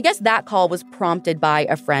 And I guess that call was prompted by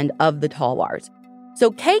a friend of the Talwars. So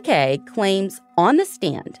KK claims on the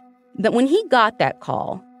stand that when he got that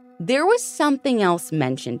call, there was something else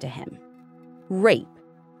mentioned to him. Rape.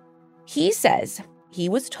 He says he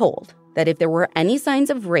was told that if there were any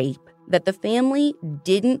signs of rape, that the family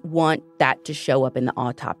didn't want that to show up in the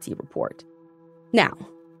autopsy report. Now,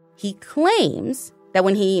 he claims that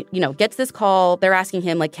when he, gets this call, they're asking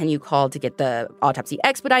him, can you call to get the autopsy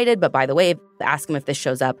expedited? But by the way, ask him if this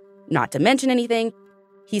shows up, not to mention anything.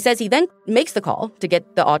 He says he then makes the call to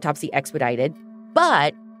get the autopsy expedited,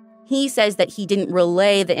 but he says that he didn't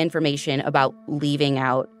relay the information about leaving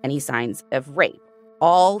out any signs of rape.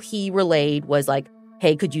 All he relayed was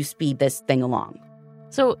hey, could you speed this thing along?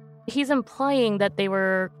 So he's implying that they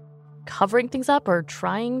were covering things up or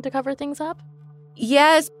trying to cover things up?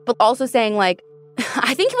 Yes, but also saying I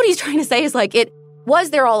think what he's trying to say is it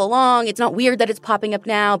was there all along. It's not weird that it's popping up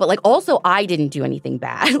now, but also I didn't do anything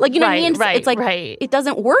bad. You know what I mean? It's right. It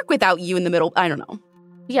doesn't work without you in the middle. I don't know.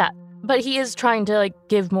 Yeah. But he is trying to,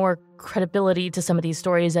 give more credibility to some of these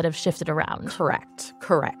stories that have shifted around. Correct.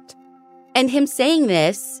 And him saying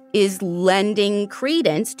this is lending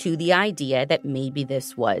credence to the idea that maybe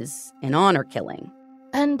this was an honor killing.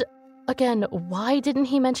 And, again, why didn't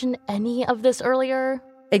he mention any of this earlier?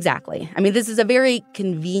 Exactly. I mean, this is a very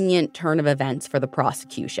convenient turn of events for the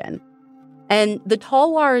prosecution. And the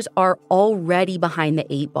Talwars are already behind the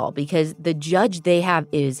 8 ball because the judge they have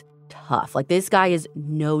is tough. Like, this guy is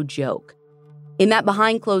no joke. In that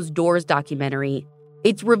Behind Closed Doors documentary,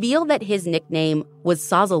 it's revealed that his nickname was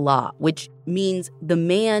Sazala, which means the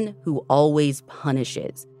man who always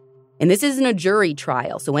punishes. And this isn't a jury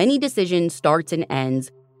trial, so any decision starts and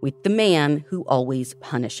ends with the man who always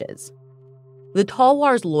punishes. The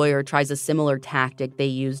Talwar's lawyer tries a similar tactic they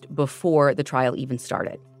used before the trial even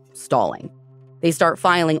started: stalling. They start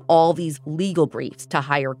filing all these legal briefs to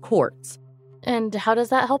higher courts. And how does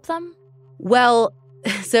that help them? Well,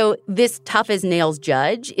 so this tough-as-nails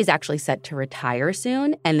judge is actually set to retire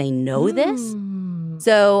soon, and they know this.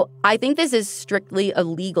 So I think this is strictly a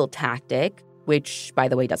legal tactic, which, by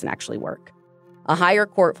the way, doesn't actually work. A higher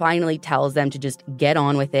court finally tells them to just get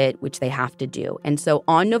on with it, which they have to do. And so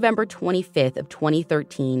on November 25th of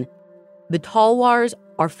 2013, the Talwars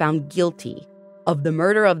are found guilty of the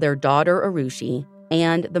murder of their daughter, Aarushi,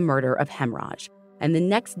 and the murder of Hemraj. And the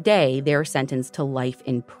next day, they're sentenced to life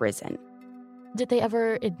in prison. Did they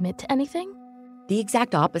ever admit to anything? The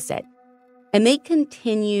exact opposite. And they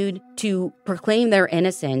continued to proclaim their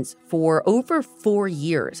innocence for over 4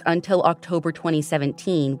 years until October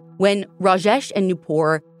 2017, when Rajesh and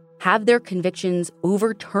Nupur have their convictions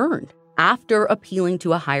overturned after appealing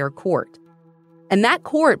to a higher court. And that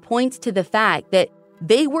court points to the fact that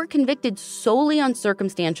they were convicted solely on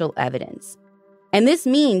circumstantial evidence. And this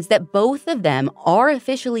means that both of them are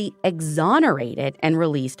officially exonerated and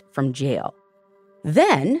released from jail.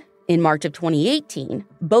 Then, in March of 2018,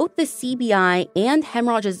 both the CBI and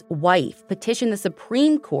Hemraj's wife petitioned the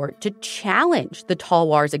Supreme Court to challenge the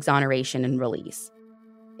Talwar's exoneration and release.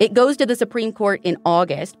 It goes to the Supreme Court in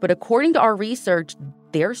August, but according to our research,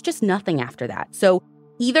 there's just nothing after that. So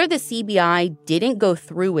either the CBI didn't go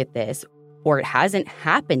through with this, or it hasn't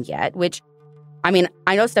happened yet, which, I mean,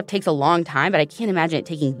 I know stuff takes a long time, but I can't imagine it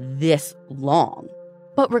taking this long.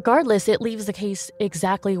 But regardless, it leaves the case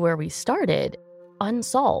exactly where we started,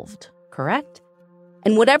 unsolved. Correct.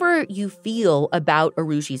 And whatever you feel about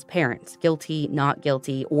Arushi's parents, guilty, not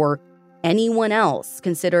guilty, or anyone else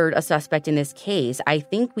considered a suspect in this case, I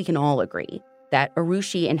think we can all agree that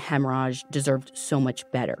Aarushi and Hemraj deserved so much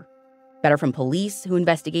better. Better from police who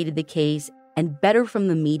investigated the case, and better from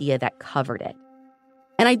the media that covered it.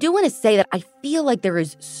 And I do want to say that I feel like there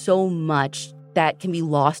is so much that can be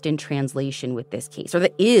lost in translation with this case, or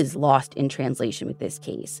that is lost in translation with this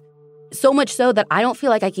case. So much so that I don't feel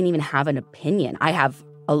like I can even have an opinion. I have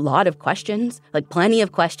a lot of questions, like plenty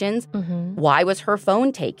of questions. Why was her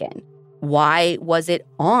phone taken? Why was it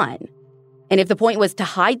on? And if the point was to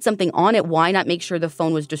hide something on it, why not make sure the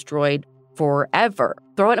phone was destroyed forever?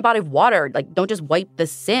 Throw it in a body of water. Like, don't just wipe the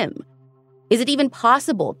SIM. Is it even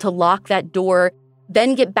possible to lock that door,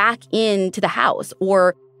 then get back into the house?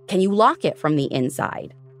 Or can you lock it from the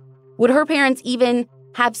inside? Would her parents even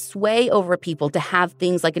have sway over people to have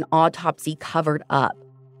things like an autopsy covered up?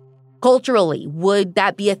 Culturally, would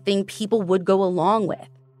that be a thing people would go along with?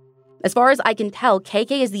 As far as I can tell,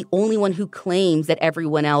 KK is the only one who claims that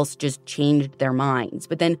everyone else just changed their minds.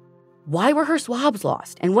 But then why were her swabs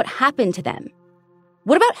lost? And what happened to them?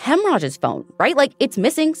 What about Hemraj's phone, right? Like, it's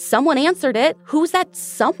missing. Someone answered it. Who's that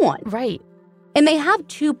someone? Right. And they have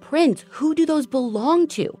 2 prints. Who do those belong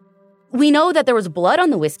to? We know that there was blood on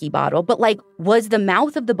the whiskey bottle, but, like, was the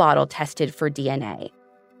mouth of the bottle tested for DNA?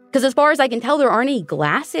 Because as far as I can tell, there aren't any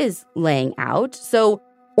glasses laying out. So,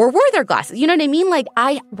 or were there glasses? You know what I mean? Like,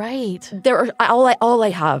 Right. All I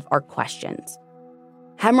have are questions.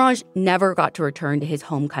 Hemraj never got to return to his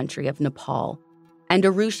home country of Nepal. And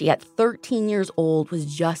Aarushi, at 13 years old, was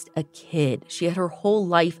just a kid. She had her whole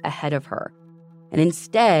life ahead of her. And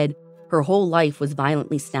instead, her whole life was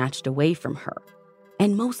violently snatched away from her.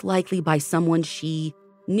 And most likely by someone she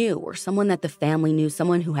knew, or someone that the family knew,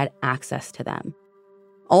 someone who had access to them.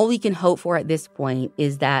 All we can hope for at this point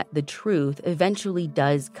is that the truth eventually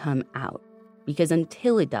does come out. Because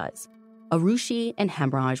until it does, Aarushi and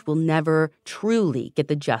Hemraj will never truly get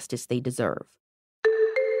the justice they deserve.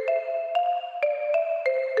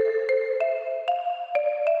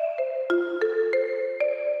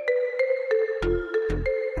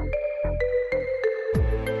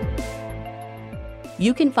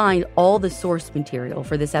 You can find all the source material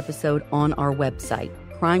for this episode on our website,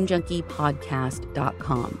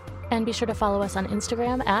 crimejunkiepodcast.com. And be sure to follow us on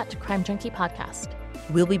Instagram at Crime Junkie Podcast.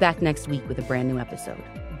 We'll be back next week with a brand new episode.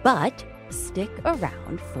 But stick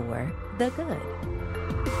around for the good.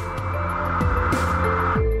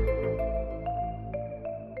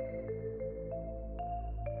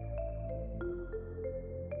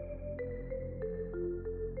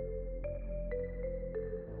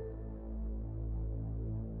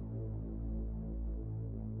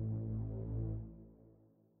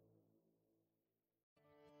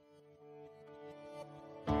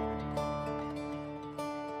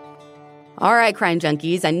 All right, Crime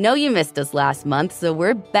Junkies, I know you missed us last month, so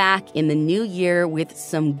we're back in the new year with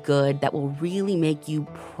some good that will really make you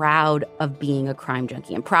proud of being a crime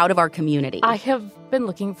junkie and proud of our community. I have been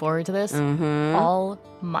looking forward to this all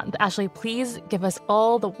month. Ashley, please give us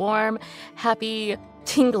all the warm, happy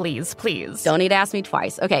tinglies, please. Don't need to ask me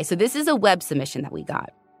twice. Okay, so this is a web submission that we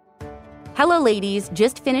got. Hello, ladies.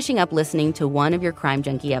 Just finishing up listening to one of your Crime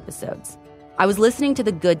Junkie episodes. I was listening to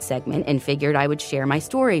the good segment and figured I would share my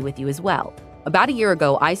story with you as well. About a year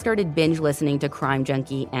ago, I started binge listening to Crime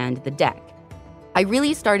Junkie and The Deck. I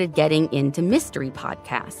really started getting into mystery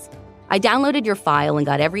podcasts. I downloaded your file and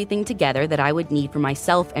got everything together that I would need for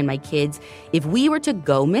myself and my kids if we were to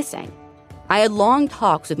go missing. I had long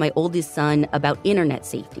talks with my oldest son about internet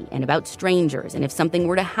safety and about strangers and if something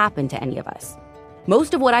were to happen to any of us.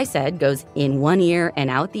 Most of what I said goes in one ear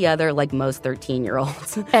and out the other like most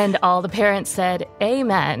 13-year-olds. And all the parents said,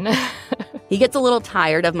 amen. He gets a little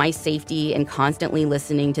tired of my safety and constantly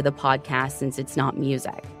listening to the podcast since it's not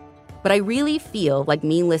music. But I really feel like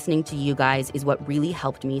me listening to you guys is what really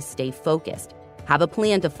helped me stay focused, have a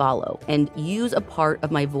plan to follow, and use a part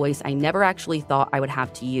of my voice I never actually thought I would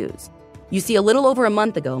have to use. You see, a little over a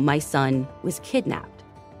month ago, my son was kidnapped.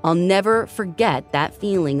 I'll never forget that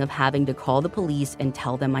feeling of having to call the police and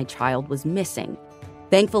tell them my child was missing.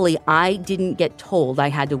 Thankfully, I didn't get told I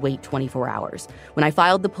had to wait 24 hours. When I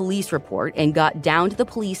filed the police report and got down to the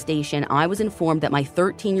police station, I was informed that my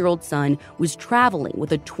 13-year-old son was traveling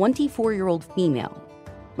with a 24-year-old female.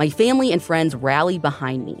 My family and friends rallied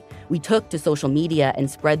behind me. We took to social media and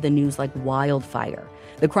spread the news like wildfire.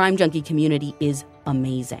 The Crime Junkie community is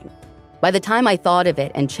amazing. By the time I thought of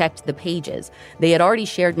it and checked the pages, they had already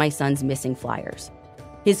shared my son's missing flyers.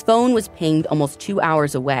 His phone was pinged almost 2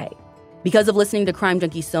 hours away. Because of listening to Crime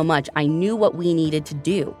Junkie so much, I knew what we needed to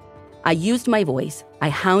do. I used my voice, I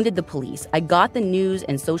hounded the police, I got the news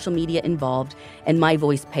and social media involved, and my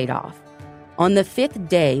voice paid off. On the 5th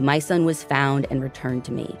day, my son was found and returned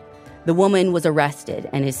to me. The woman was arrested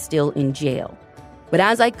and is still in jail. But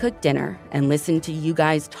as I cooked dinner and listened to you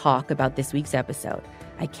guys talk about this week's episode,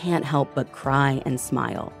 I can't help but cry and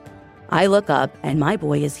smile. I look up and my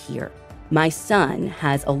boy is here. My son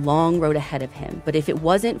has a long road ahead of him, but if it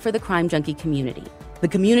wasn't for the Crime Junkie community, the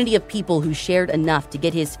community of people who shared enough to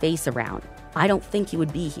get his face around, I don't think he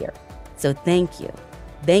would be here. So thank you.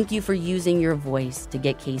 Thank you for using your voice to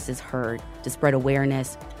get cases heard, to spread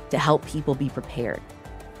awareness, to help people be prepared.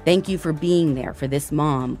 Thank you for being there for this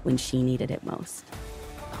mom when she needed it most.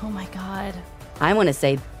 Oh my God. I want to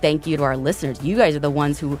say thank you to our listeners. You guys are the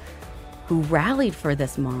ones who rallied for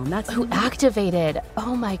this mom. Who activated.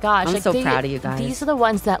 Oh my gosh. I'm so proud of you guys. These are the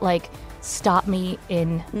ones that stop me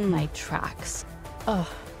in my tracks.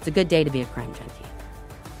 Oh, it's a good day to be a crime junkie.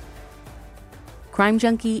 Crime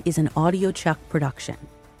Junkie is an Audio Chuck production.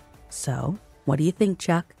 So, what do you think,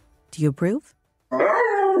 Chuck? Do you approve?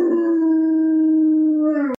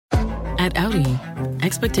 At Audi,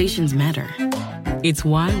 expectations matter. It's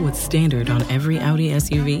why what's standard on every Audi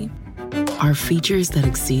SUV are features that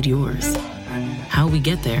exceed yours. How we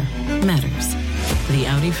get there matters. The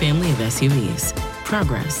Audi family of SUVs.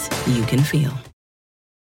 Progress you can feel.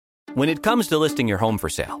 When it comes to listing your home for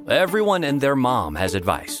sale, everyone and their mom has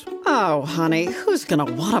advice. Oh, honey, who's gonna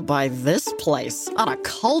want to buy this place? On a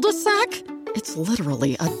cul-de-sac? It's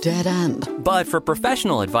literally a dead end. But for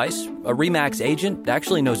professional advice, a RE/MAX agent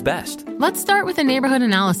actually knows best. Let's start with a neighborhood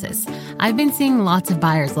analysis. I've been seeing lots of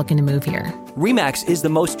buyers looking to move here. RE/MAX is the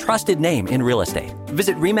most trusted name in real estate.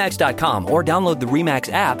 Visit RE/MAX.com or download the RE/MAX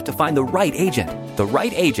app to find the right agent. The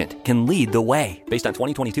right agent can lead the way. Based on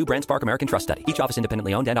 2022 BrandSpark American Trust Study. Each office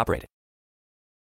independently owned and operated.